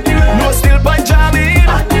shaking, no still punjabi,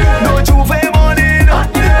 no Juve morning,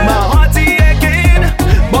 my heart aching.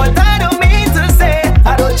 But I don't mean to say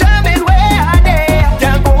I don't jam in where I day.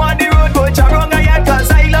 Can't go on the road, go jam wrong yet, cause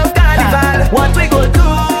I love carnival. What we go do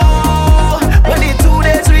when the 2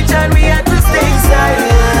 days reach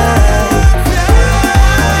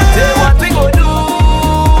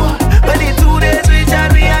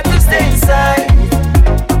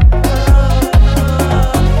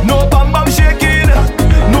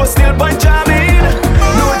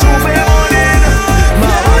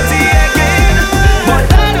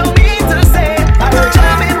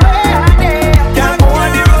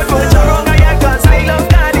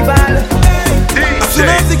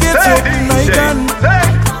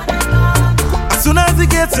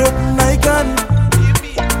gets open, I can.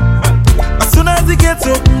 As soon as he gets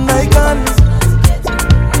open, I can.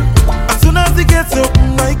 As soon as he gets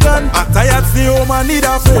open, I can. I'm tired, stay home, I need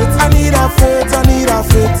a faith. I need a faith, I need a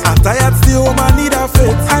faith. I'm tired, stay home, I need a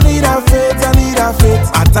faith. I need a faith, I need a faith.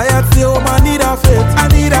 I'm tired, stay home, I need a faith. I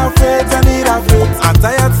need a faith, I need a faith. I'm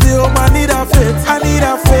tired, stay home, I need a faith. I need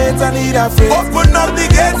a faith, I need a faith. Open up the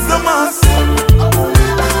gates to mass.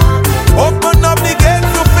 Open up the gates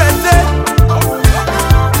to Fete.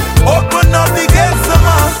 Open up the gates to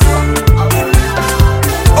mass.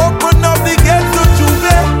 Open up the gates to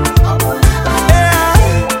Juve.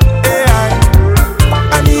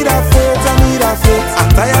 I need a faith, I need a faith. I'm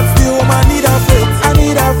tired still, I need a faith. I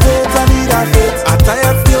need a faith, I need a faith. I'm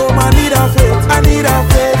tired still, I need a faith. I need a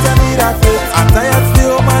faith, I need a faith. I'm tired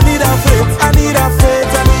still, I need a faith. I need a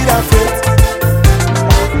faith, I need a faith.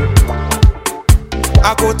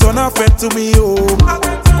 I go turn a faith to me home.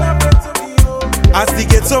 As the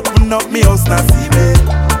gates open up, me house not see me.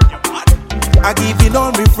 I give in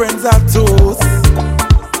all my friends a toast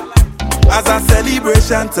as a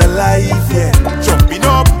celebration to life, yeah. Jumping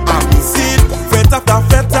up, I miss it. Fete after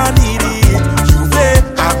fete, I need it. Juve,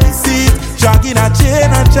 I miss it. Dragging a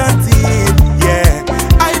chain and chanting, yeah.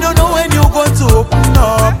 I don't know when you're going to open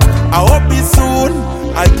up. I hope it's soon.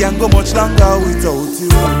 I can't go much longer without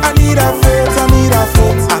you. I need a faith, I need a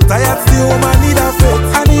faith. I'm tired still, I need a faith.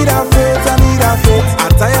 I need a faith, I need a faith.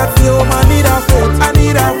 I'm tired still, I need a faith. I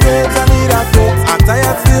need a faith, I need a faith. I'm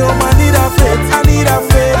tired still, I need a faith. I need a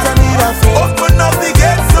faith, I need a faith. Open up the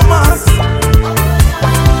gates to mass.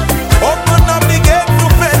 Open up the gates to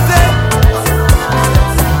Fete.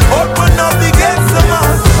 Open up the gates to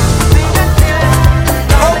mass.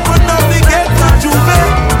 Open up the gates to Juve.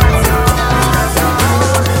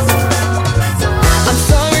 I'm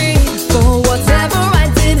sorry for whatever I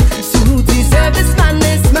did to deserve this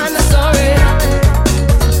madness, man, I'm sorry.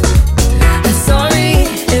 I'm sorry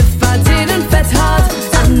if I didn't fet hard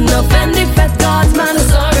and offended fet God, man, I'm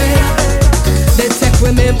sorry. They take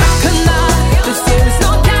women back and now, this year is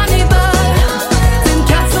no carnival. Didn't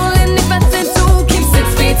cancel any betting to keep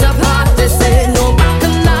 6 feet apart. They say no back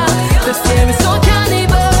and now, this year is no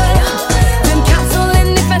carnival. Didn't cancel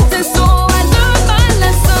any betting, so I learned my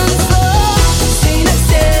lesson. So see next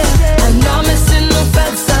year, I'm not missing no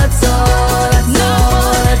bets at all,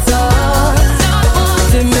 at all.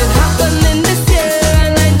 Didn't it happen in this year,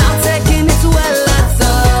 and I'm not taking it well at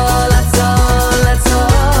all.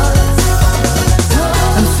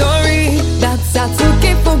 I'm sorry that I took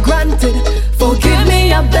it for granted. Forgive me,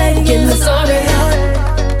 I'm begging. I'm sorry.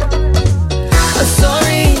 I'm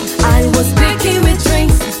sorry, I was picky with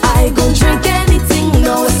drinks. I gon' drink anything.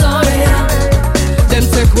 No, I'm sorry. Them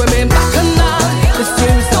took women back and now, this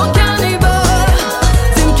year is no carnival.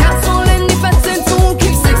 Didn't cancel any betting to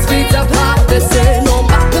keep 6 feet apart. They say no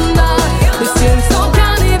back and now, this year is no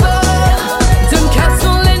carnival. Didn't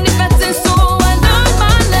cancel any betting, so I learned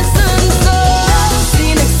my lesson. So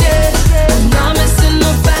see next year, I'm not missing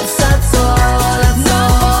no bets at all.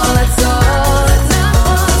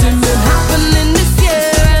 Didn't happen in this year,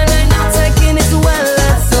 and I'm not taking it well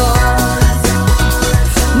at all.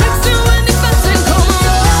 Next year when the betting come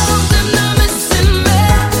around, them not missing me,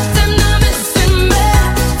 them not missing me,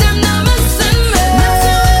 them not missing me. Next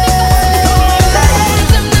year when the betting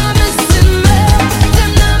come around, them not missing me,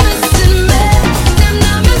 them not missing me, them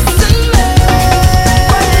not missing me.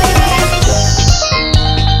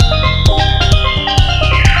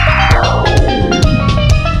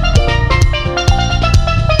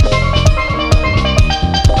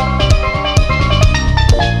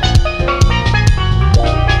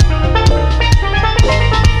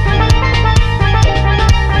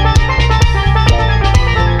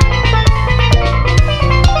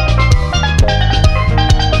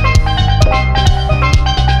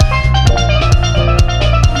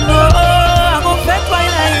 No, I go fake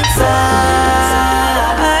while I inside.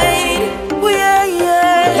 Oh, yeah,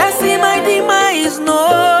 yeah. You see my demise, no.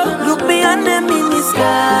 Look me and them in the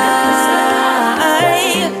sky.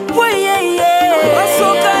 Oh, yeah, yeah. But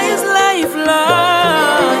Soca is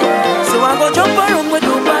lifelong. So I go jump around with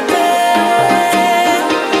nobody.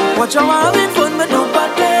 Watch how I'm having fun with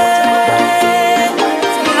nobody.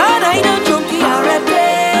 And I don't junkie already.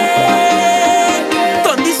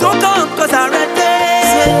 Turn this Soca up 'cause I ready.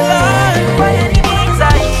 By any means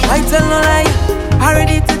I tell no lie. I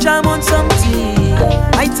ready to jam on something.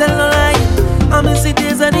 I tell no lie. I'm in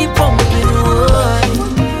cities and the pumping road.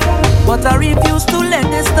 But I refuse to let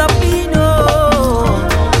this stop me, no.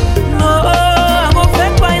 No, I'm a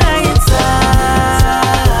fake while I inside.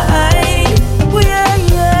 Oh, yeah,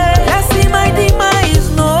 yeah. You see my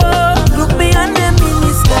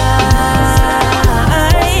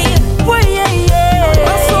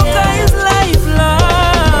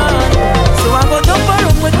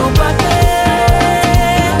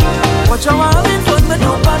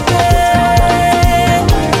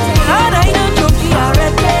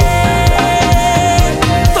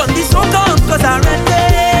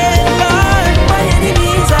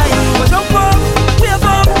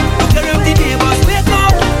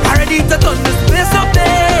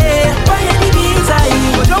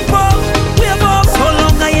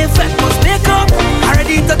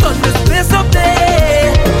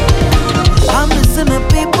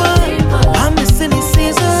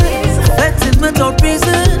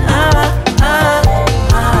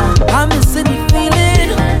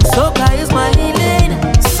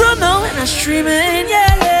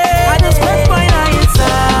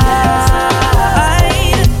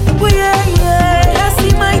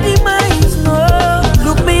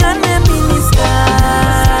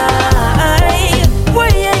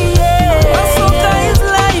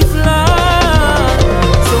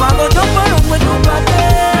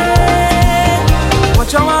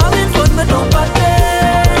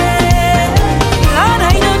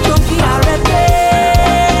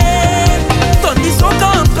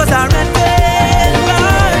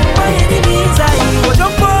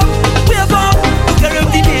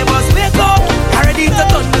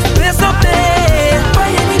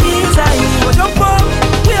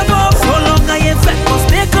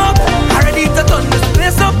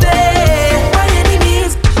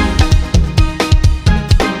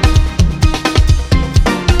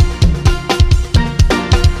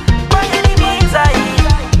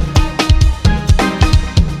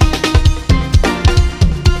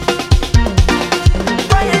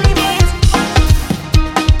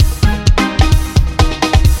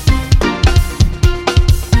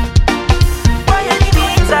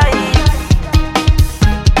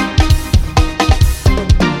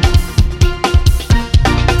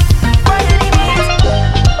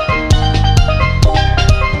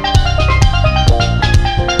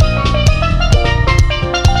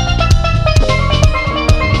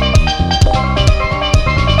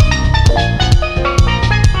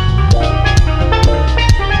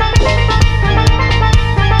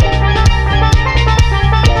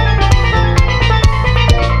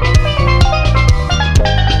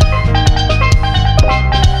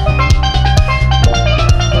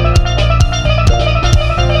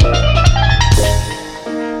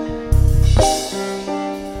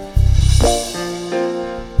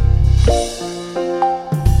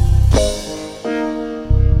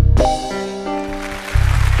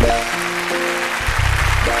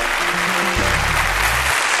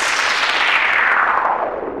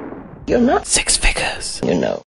Adana. 6 figures. You know.